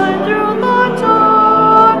hearts, shine through the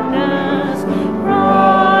darkness.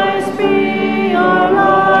 Christ be our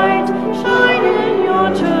light, shine in your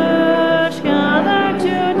church, gathered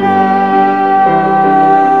today.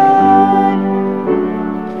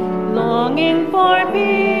 Longing for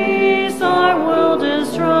peace, our world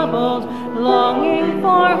is troubled. Longing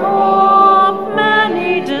for hope,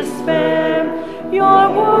 many despair. Your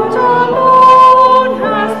word alone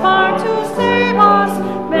has power to save us.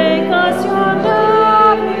 Make us your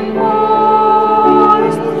loving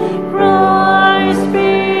voice. Christ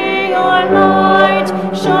be our light,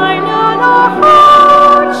 shine in our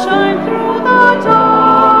hearts, shine through the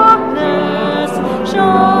darkness.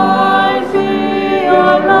 Shine, be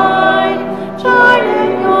our light, shine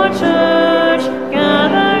in your church,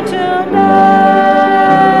 gathered today.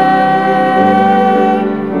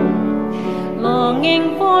 Longing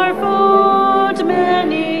for food,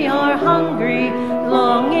 many are hungry.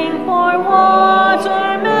 Longing for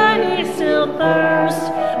water, many still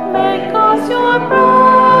thirst. Make us your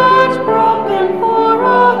bread, broken for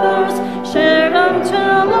others, shared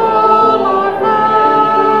until all are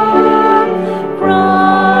found.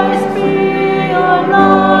 Christ be our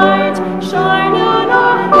light, shine in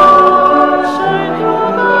our hearts, shine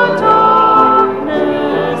through the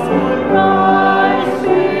darkness. Christ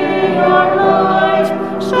be our light,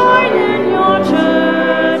 shine in your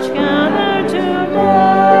church, gathered today.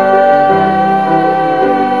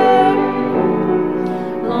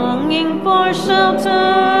 Longing for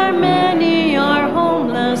shelter, many are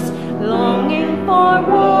homeless. Longing for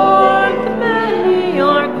warmth, many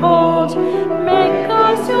are cold. Make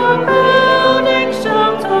us your building,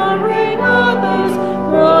 sheltering others,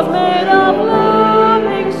 walls made of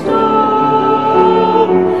living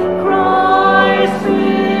stone. Christ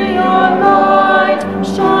be our light,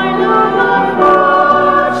 shine in our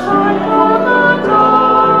hearts, shine through the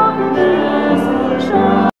darkness.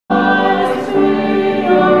 Christ be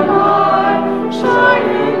our light, shine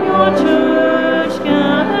in your church,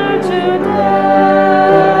 gathered today.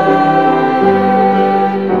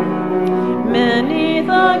 Many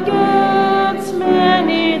the gifts,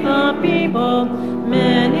 many the people,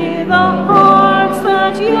 many the hearts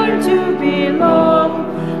that yearn to belong.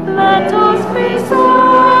 Let us be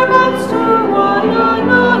servants to one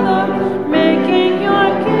another, making your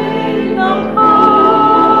kingdom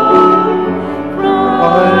come.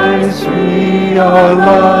 Christ be our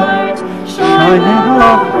light, shine in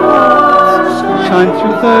our hearts, shine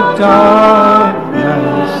through the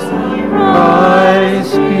darkness.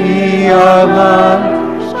 Christ be our light,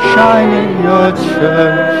 shine in your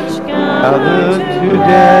church, gathered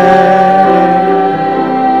today.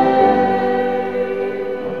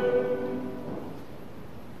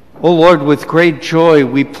 O O Lord, with great joy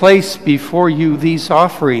we place before you these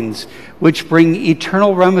offerings, which bring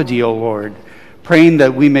eternal remedy, O Lord, praying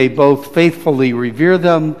that we may both faithfully revere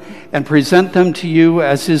them and present them to you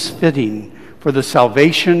as is fitting for the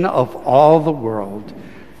salvation of all the world.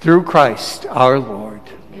 Through Christ our Lord.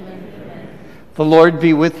 Amen. The Lord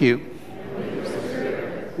be with you.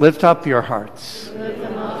 Lift up your hearts. Lift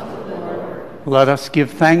them up to the Lord. Let us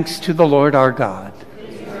give thanks to the Lord our God.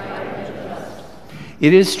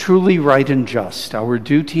 It is truly right and just, our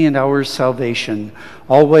duty and our salvation,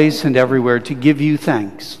 always and everywhere to give you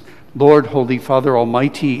thanks, Lord, Holy Father,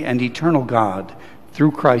 Almighty and eternal God,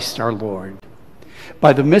 through Christ our Lord.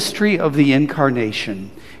 By the mystery of the Incarnation,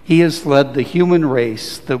 he has led the human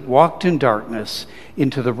race that walked in darkness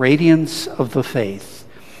into the radiance of the faith,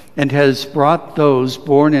 and has brought those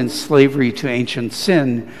born in slavery to ancient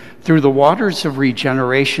sin through the waters of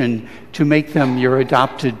regeneration to make them your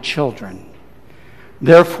adopted children.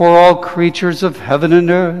 Therefore, all creatures of heaven and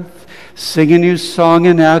earth sing a new song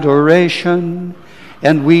in adoration,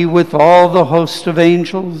 and we with all the host of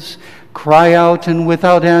angels cry out, and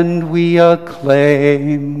without end we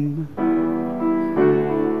acclaim.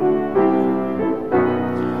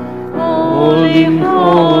 Holy,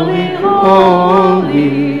 holy,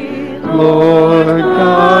 holy, Lord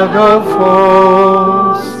God of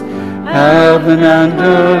hosts, heaven and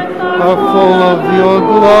earth are full of your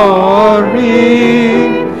glory.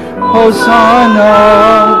 Hosanna,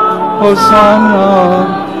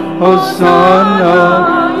 Hosanna,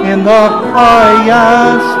 Hosanna in the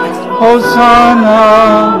highest. Hosanna,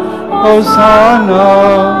 Hosanna,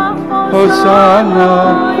 Hosanna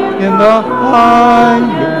in the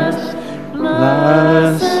highest.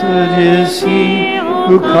 Blessed is he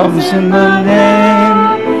who comes in the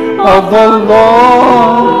name of the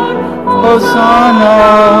Lord.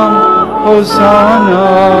 Hosanna, Hosanna,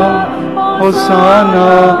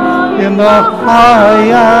 Hosanna in the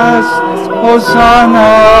highest. Hosanna,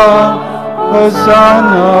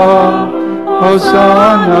 Hosanna,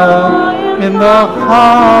 Hosanna in the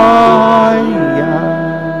highest.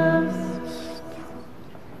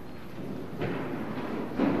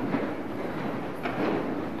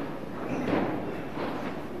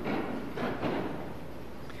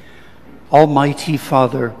 Almighty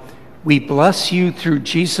Father, we bless you through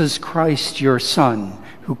Jesus Christ, your Son,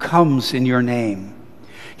 who comes in your name.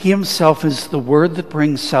 He himself is the word that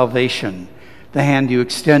brings salvation, the hand you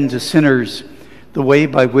extend to sinners, the way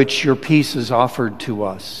by which your peace is offered to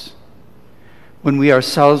us. When we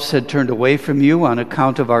ourselves had turned away from you on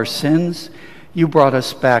account of our sins, you brought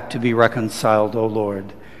us back to be reconciled, O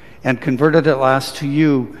Lord, and converted at last to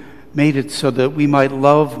you, made it so that we might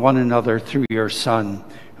love one another through your Son,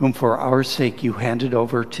 whom for our sake you handed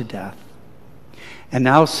over to death. And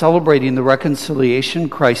now, celebrating the reconciliation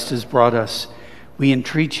Christ has brought us, we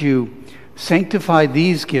entreat you, sanctify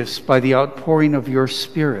these gifts by the outpouring of your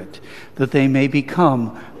Spirit, that they may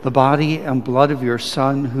become the body and blood of your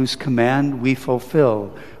Son, whose command we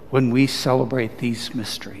fulfill when we celebrate these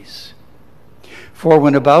mysteries. For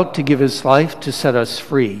when about to give his life to set us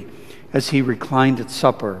free, as he reclined at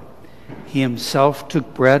supper, he himself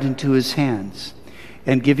took bread into his hands,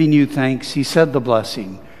 and giving you thanks, he said the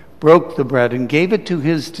blessing, broke the bread, and gave it to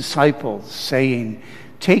his disciples, saying,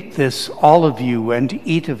 "Take this, all of you, and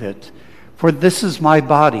eat of it, for this is my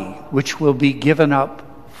body, which will be given up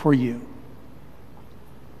for you."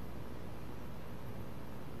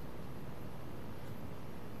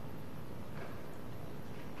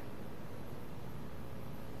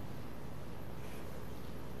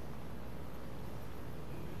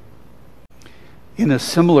 In a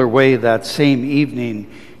similar way, that same evening,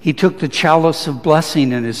 he took the chalice of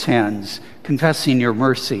blessing in his hands, confessing your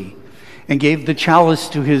mercy, and gave the chalice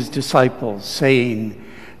to his disciples, saying,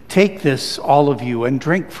 "Take this, all of you, and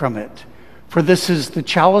drink from it, for this is the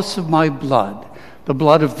chalice of my blood, the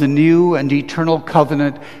blood of the new and eternal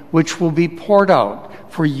covenant, which will be poured out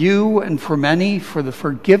for you and for many for the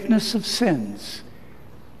forgiveness of sins.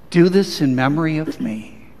 Do this in memory of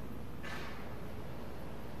me."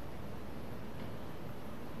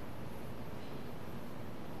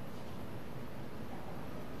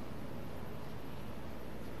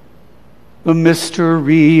 The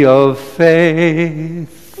mystery of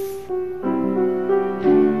faith.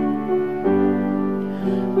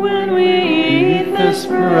 When we eat This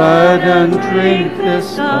bread and drink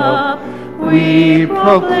this cup, we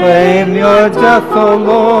proclaim your death, O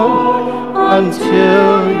Lord,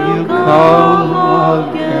 until you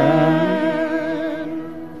come again.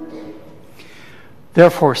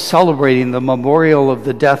 Therefore, celebrating the memorial of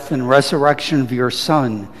the death and resurrection of your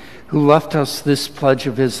Son, who left us this pledge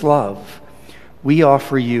of his love, we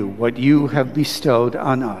offer you what you have bestowed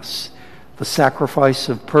on us, the sacrifice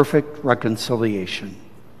of perfect reconciliation.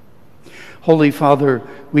 Holy Father,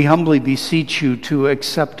 we humbly beseech you to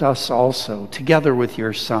accept us also, together with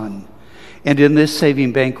your Son, and in this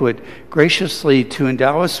saving banquet, graciously to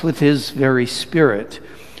endow us with his very Spirit,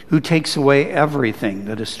 who takes away everything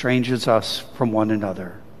that estranges us from one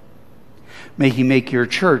another. May he make your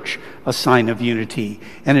church a sign of unity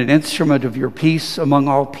and an instrument of your peace among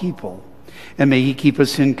all people. And may he keep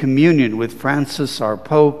us in communion with Francis, our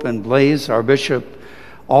Pope, and Blaise, our Bishop,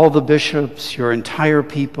 all the bishops, your entire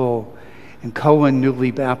people, and Cohen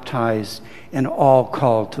newly baptized, and all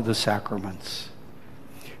called to the sacraments.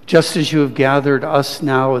 Just as you have gathered us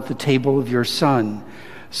now at the table of your Son,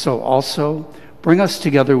 so also bring us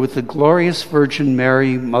together with the glorious Virgin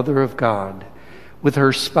Mary, Mother of God, with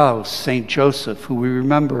her spouse, Saint Joseph, who we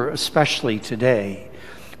remember especially today,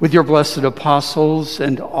 with your blessed apostles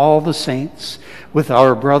and all the saints, with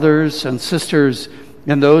our brothers and sisters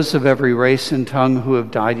and those of every race and tongue who have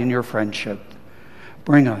died in your friendship.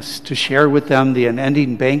 Bring us to share with them the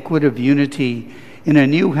unending banquet of unity in a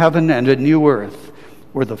new heaven and a new earth,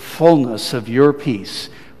 where the fullness of your peace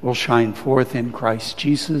will shine forth in Christ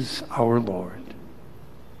Jesus our Lord.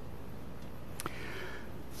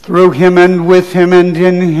 Through him and with him and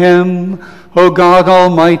in him, O God,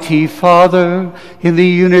 Almighty Father, in the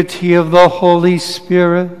unity of the Holy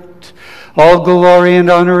Spirit, all glory and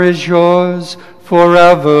honor is yours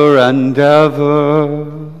forever and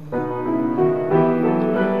ever.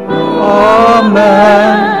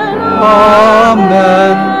 Amen,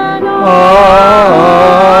 amen, amen,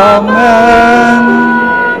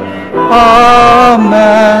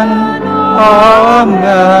 amen,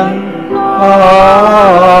 amen, amen.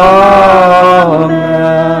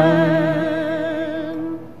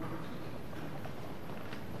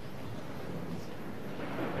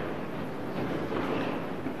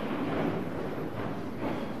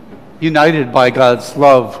 United by God's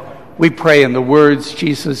love, we pray in the words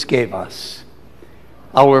Jesus gave us.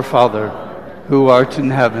 Our Father, who art in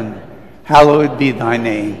heaven, hallowed be thy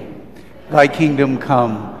name. Thy kingdom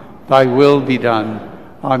come, thy will be done,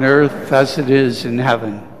 on earth as it is in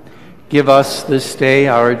heaven. Give us this day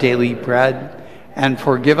our daily bread, and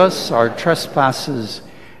forgive us our trespasses,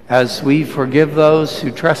 as we forgive those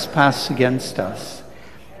who trespass against us.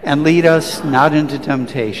 And lead us not into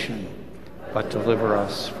temptation, but deliver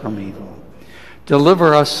us from evil.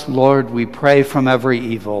 Deliver us, Lord, we pray, from every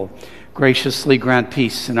evil. Graciously grant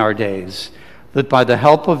peace in our days, that by the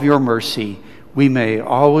help of your mercy we may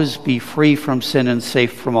always be free from sin and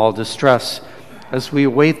safe from all distress, as we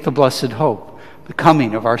await the blessed hope, the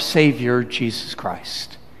coming of our Savior, Jesus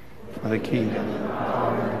Christ. For the kingdom, the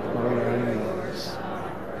power, and the glory are yours.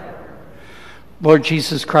 Lord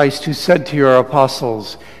Jesus Christ, who said to your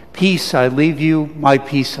apostles, "Peace I leave you, my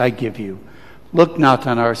peace I give you," look not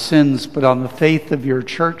on our sins, but on the faith of your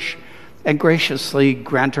church, and graciously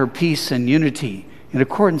grant her peace and unity in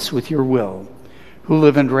accordance with your will, who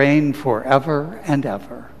live and reign forever and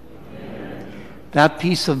ever. Amen. That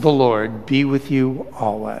peace of the Lord be with you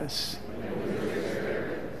always.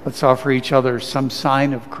 Let's offer each other some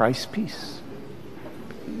sign of Christ's peace.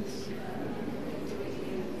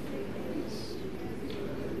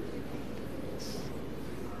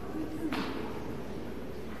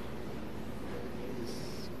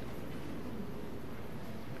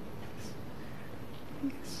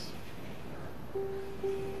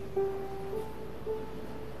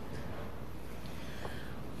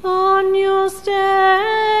 Agnus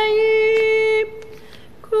Dei,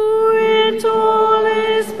 quid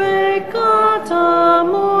tollis peccata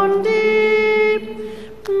mundi,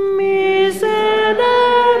 miserere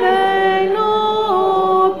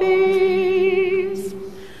nobis.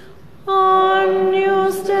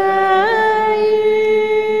 Agnus Dei,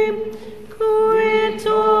 quid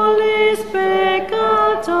tollis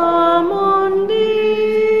peccata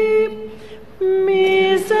mundi,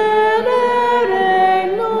 miserere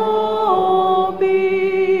nobis.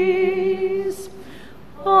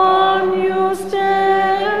 Agnus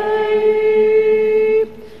Dei,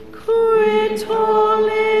 quid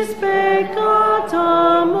tollis peccata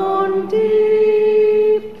mundi,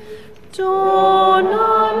 dona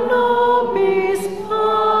nobis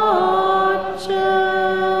pacem.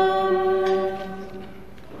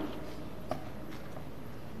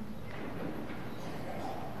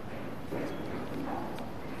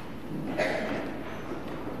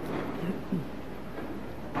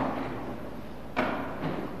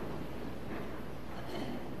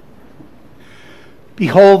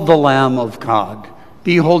 Behold the Lamb of God.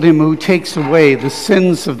 Behold him who takes away the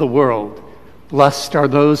sins of the world. Blessed are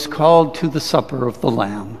those called to the supper of the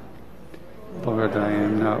Lamb. Lord, I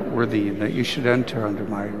am not worthy that you should enter under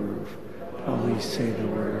my roof. Only say the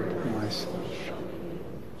word, and my soul shall.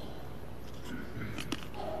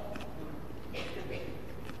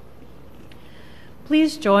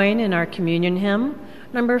 Please join in our communion hymn,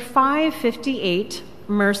 number 558,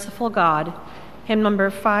 Merciful God. Hymn number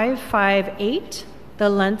 558, the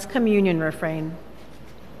Lent Communion Refrain.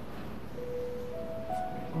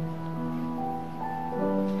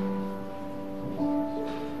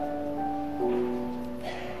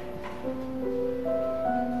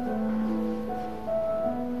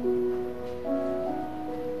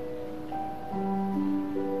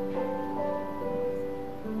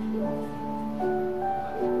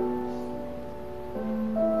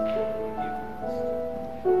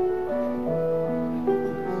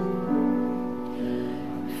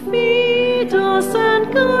 Feed us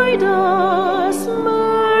and guide us,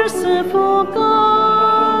 merciful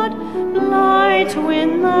God. Light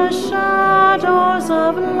when the shadows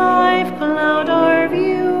of life cloud our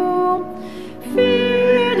view.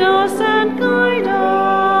 Feed us and guide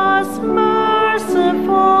us,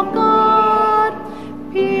 merciful God.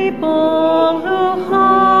 People who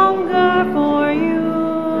hunger for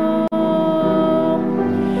you.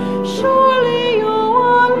 Surely you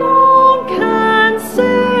alone can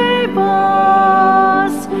save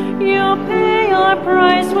us. You pay our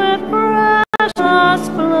price with precious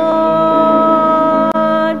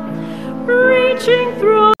blood. Reaching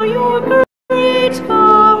through your great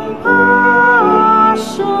compassion,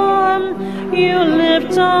 you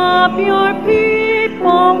lift up your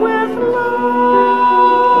people with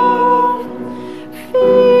love.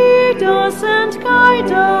 Feed us and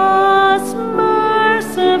guide us,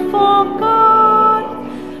 merciful God.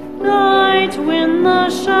 Night when the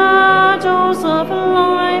shadows of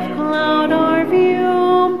life cloud our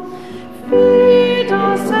view. Feed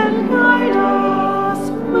us and guide us,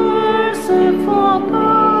 merciful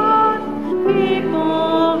God.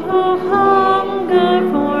 People who hunger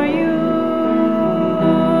for you.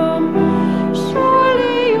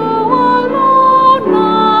 Surely you alone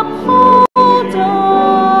uphold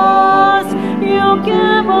us. You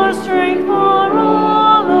give our strength for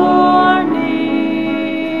all our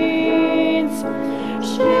needs.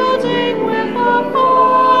 Shielding with a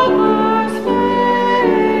Father's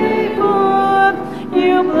favor,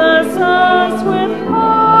 you bless us with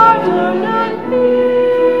pardon and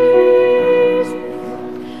peace.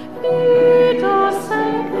 Feed us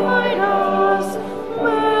and guide us,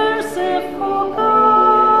 merciful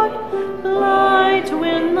God. Light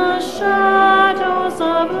when the shadows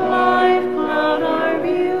of life cloud our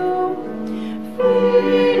view.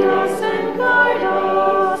 Feed us and guide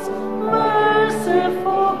us,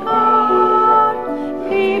 merciful God.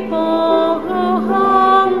 People who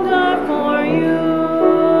hunger for you.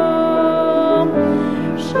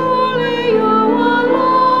 Surely you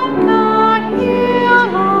alone can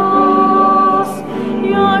heal us.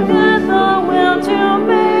 You did the will to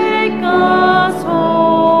make us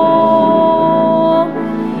whole.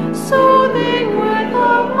 Soothing with a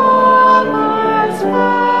mother's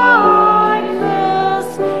kindness,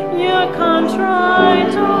 your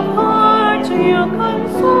contrite of heart you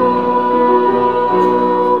console.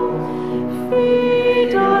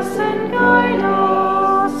 Feed us and guide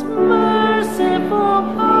us, merciful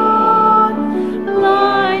God.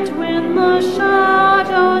 Light when the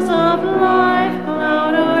shadows of life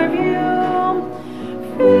cloud our view.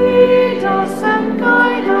 Feed us and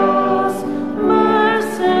guide us,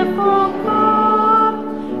 merciful God.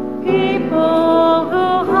 People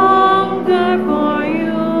who hunger for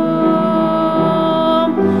you.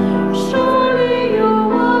 Surely you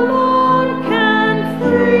alone can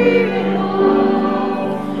free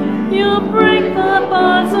us. You break the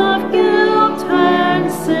bonds of guilt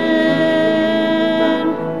and sin.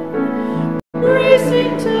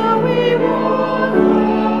 Racing till we walk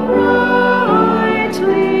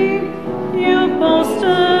uprightly, you bolster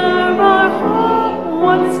our hope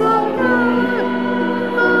once again.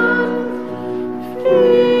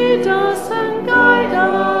 Feed us and guide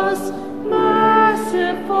us,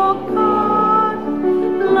 merciful God.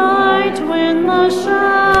 Light when the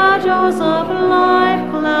shadows of life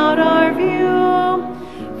cloud our view.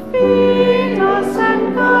 Feed us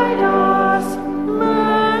and guide us,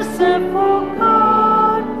 merciful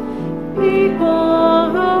God.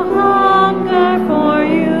 People who hunger for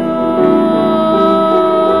you.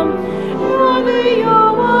 Only you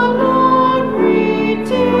alone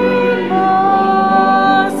redeem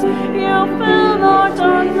us. You fill our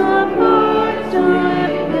dark abundant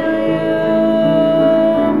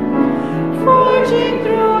million. Forging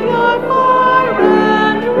through your fire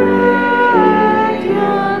and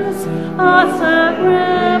radiance, a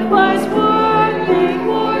sacrifice worthy.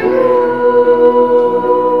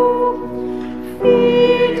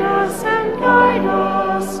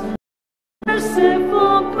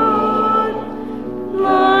 merciful God,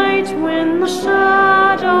 light when the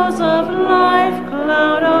shadows of life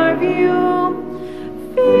cloud our view.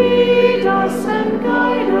 Feed us and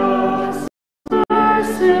guide us,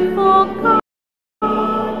 merciful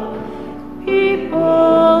God,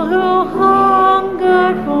 people who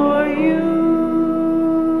hunger for you.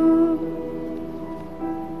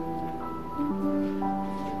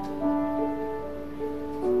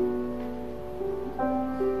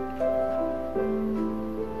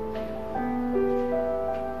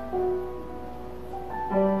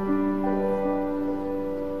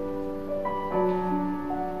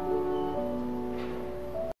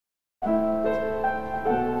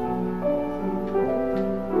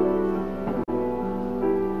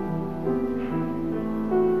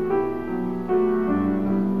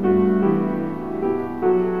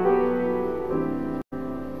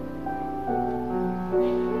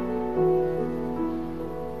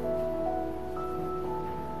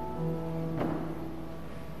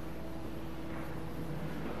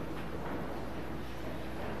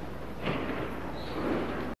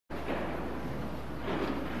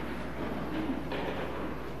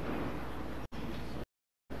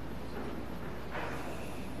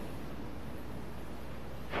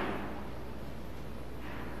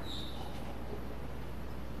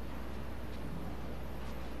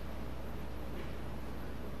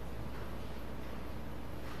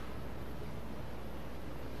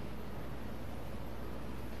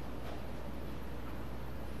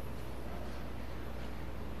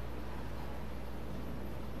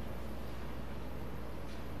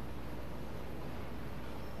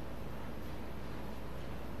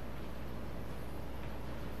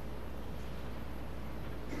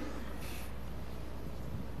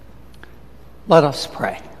 Let us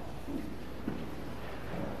pray.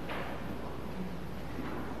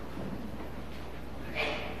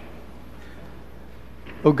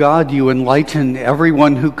 O God, you enlighten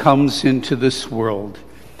everyone who comes into this world.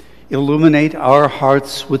 Illuminate our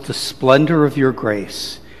hearts with the splendor of your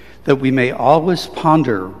grace, that we may always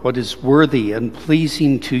ponder what is worthy and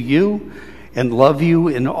pleasing to you and love you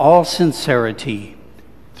in all sincerity.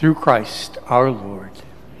 Through Christ our Lord.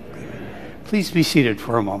 Amen. Please be seated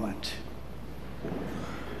for a moment.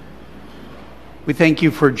 We thank you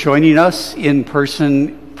for joining us in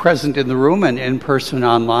person, present in the room, and in person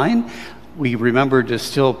online. We remember to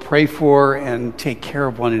still pray for and take care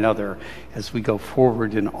of one another as we go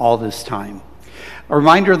forward in all this time. A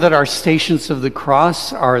reminder that our Stations of the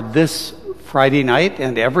Cross are this Friday night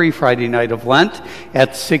and every Friday night of Lent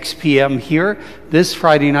at 6 p.m. here. This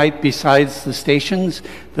Friday night, besides the stations,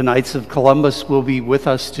 the Knights of Columbus will be with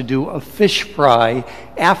us to do a fish fry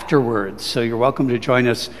afterwards. So you're welcome to join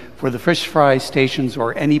us for the fish fry stations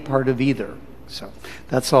or any part of either. So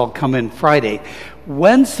that's all coming Friday.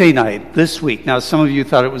 Wednesday night this week, now some of you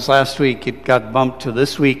thought it was last week, it got bumped to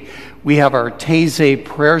this week. We have our Taizé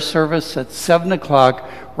prayer service at 7 o'clock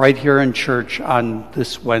right here in church on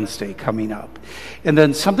this Wednesday coming up. And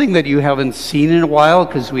then something that you haven't seen in a while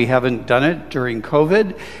because we haven't done it during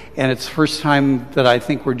COVID, and it's the first time that I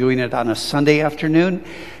think we're doing it on a Sunday afternoon.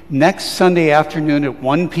 Next Sunday afternoon at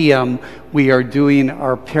 1 p.m., we are doing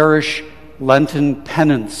our parish Lenten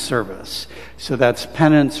penance service. So that's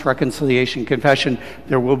penance, reconciliation, confession.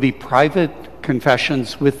 There will be private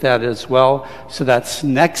confessions with that as well. So that's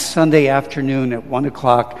next Sunday afternoon at 1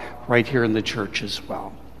 o'clock right here in the church as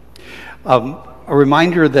well. A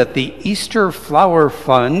reminder that the Easter Flower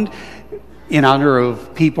Fund, in honor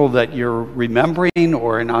of people that you're remembering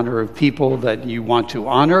or in honor of people that you want to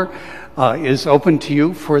honor, is open to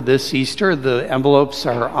you for this Easter. The envelopes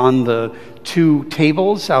are on the 2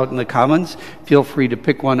 tables out in the Commons. Feel free to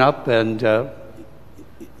pick one up and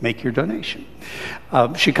make your donation.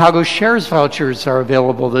 Chicago Shares vouchers are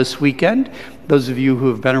available this weekend. Those of you who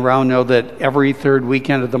have been around know that every third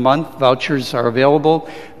weekend of the month, vouchers are available.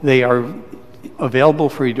 They are available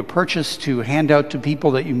for you to purchase to hand out to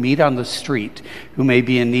people that you meet on the street who may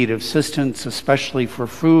be in need of assistance, especially for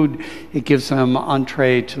food. It gives them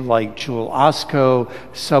entree to like Jewel Osco,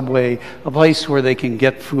 Subway, a place where they can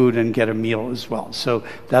get food and get a meal as well. So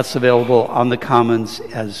that's available on the Commons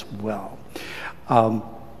as well.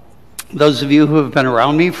 Those of you who have been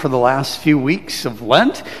around me for the last few weeks of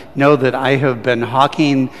Lent know that I have been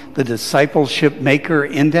hawking the Discipleship Maker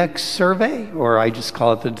Index Survey, or I just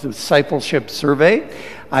call it the Discipleship Survey.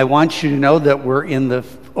 I want you to know that we're in the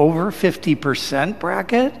over 50%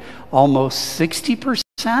 bracket, almost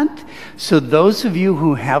 60%. So those of you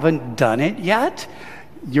who haven't done it yet,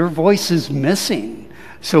 your voice is missing.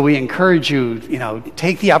 So we encourage you,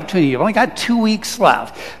 take the opportunity. You've only got 2 weeks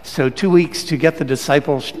left. So 2 weeks to get the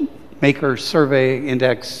Discipleship Maker Survey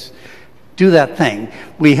Index. do that thing.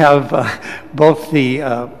 We have both the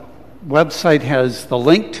website has the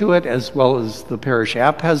link to it, as well as the parish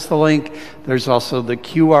app has the link. There's also the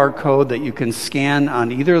QR code that you can scan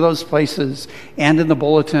on either of those places and in the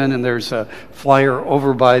bulletin, and there's a flyer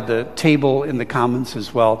over by the table in the Commons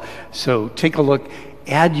as well. So take a look.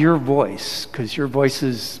 Add your voice, because your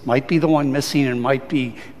voices might be the one missing and might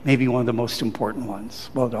be maybe one of the most important ones.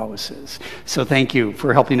 Well, it always is. So thank you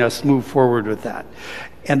for helping us move forward with that.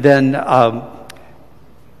 And then, now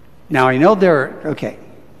I know okay,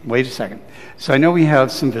 wait a second. So I know we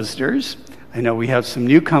have some visitors. I know we have some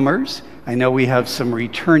newcomers. I know we have some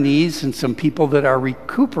returnees and some people that are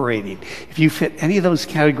recuperating. If you fit any of those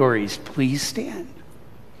categories, please stand.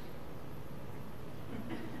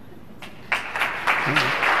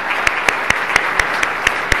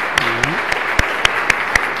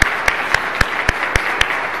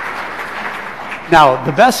 Now,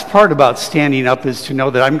 the best part about standing up is to know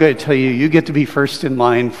that I'm going to tell you, you get to be first in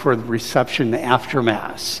line for the reception after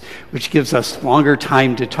Mass, which gives us longer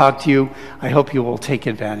time to talk to you. I hope you will take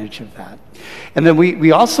advantage of that. And then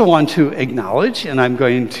we also want to acknowledge, and I'm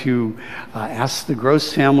going to ask the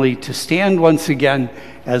Gross family to stand once again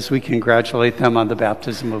as we congratulate them on the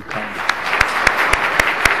baptism of God.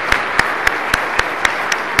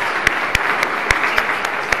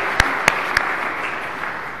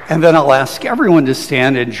 And then I'll ask everyone to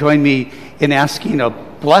stand and join me in asking a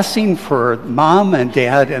blessing for Mom and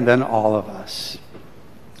Dad and then all of us.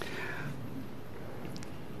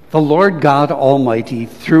 The Lord God Almighty,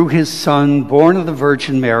 through his Son, born of the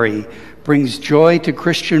Virgin Mary, brings joy to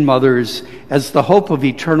Christian mothers as the hope of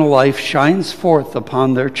eternal life shines forth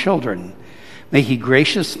upon their children. May he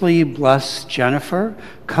graciously bless Jennifer,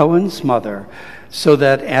 Cohen's mother, so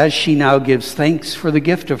that as she now gives thanks for the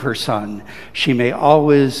gift of her Son, she may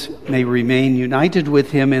remain united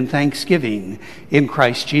with him in thanksgiving. In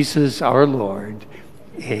Christ Jesus our Lord.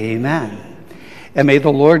 Amen. And may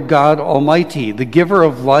the Lord God Almighty, the giver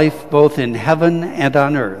of life both in heaven and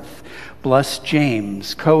on earth, bless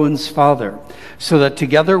James, Cohen's father, so that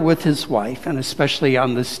together with his wife, and especially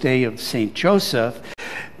on this day of St. Joseph,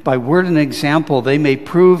 by word and example, they may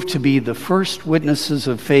prove to be the first witnesses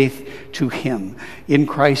of faith to him. In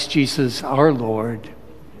Christ Jesus our Lord.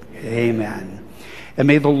 Amen. And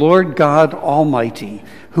may the Lord God Almighty,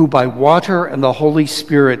 who by water and the Holy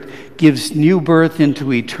Spirit gives new birth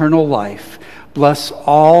into eternal life, bless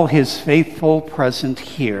all his faithful present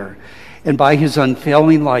here, and by his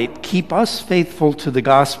unfailing light keep us faithful to the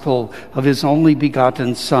gospel of his only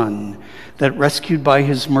begotten Son, that rescued by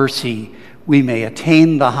his mercy, we may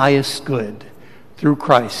attain the highest good through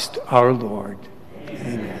Christ our Lord.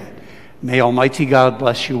 Amen. May Almighty God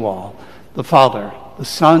bless you all, the Father, the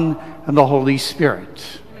Son, and the Holy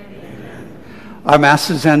Spirit. Amen. Our Mass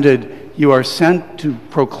is ended. You are sent to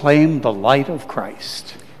proclaim the light of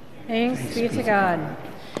Christ. Thanks be to God.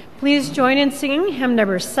 Please join in singing hymn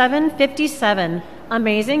number 757,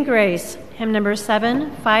 Amazing Grace, hymn number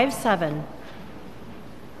 757.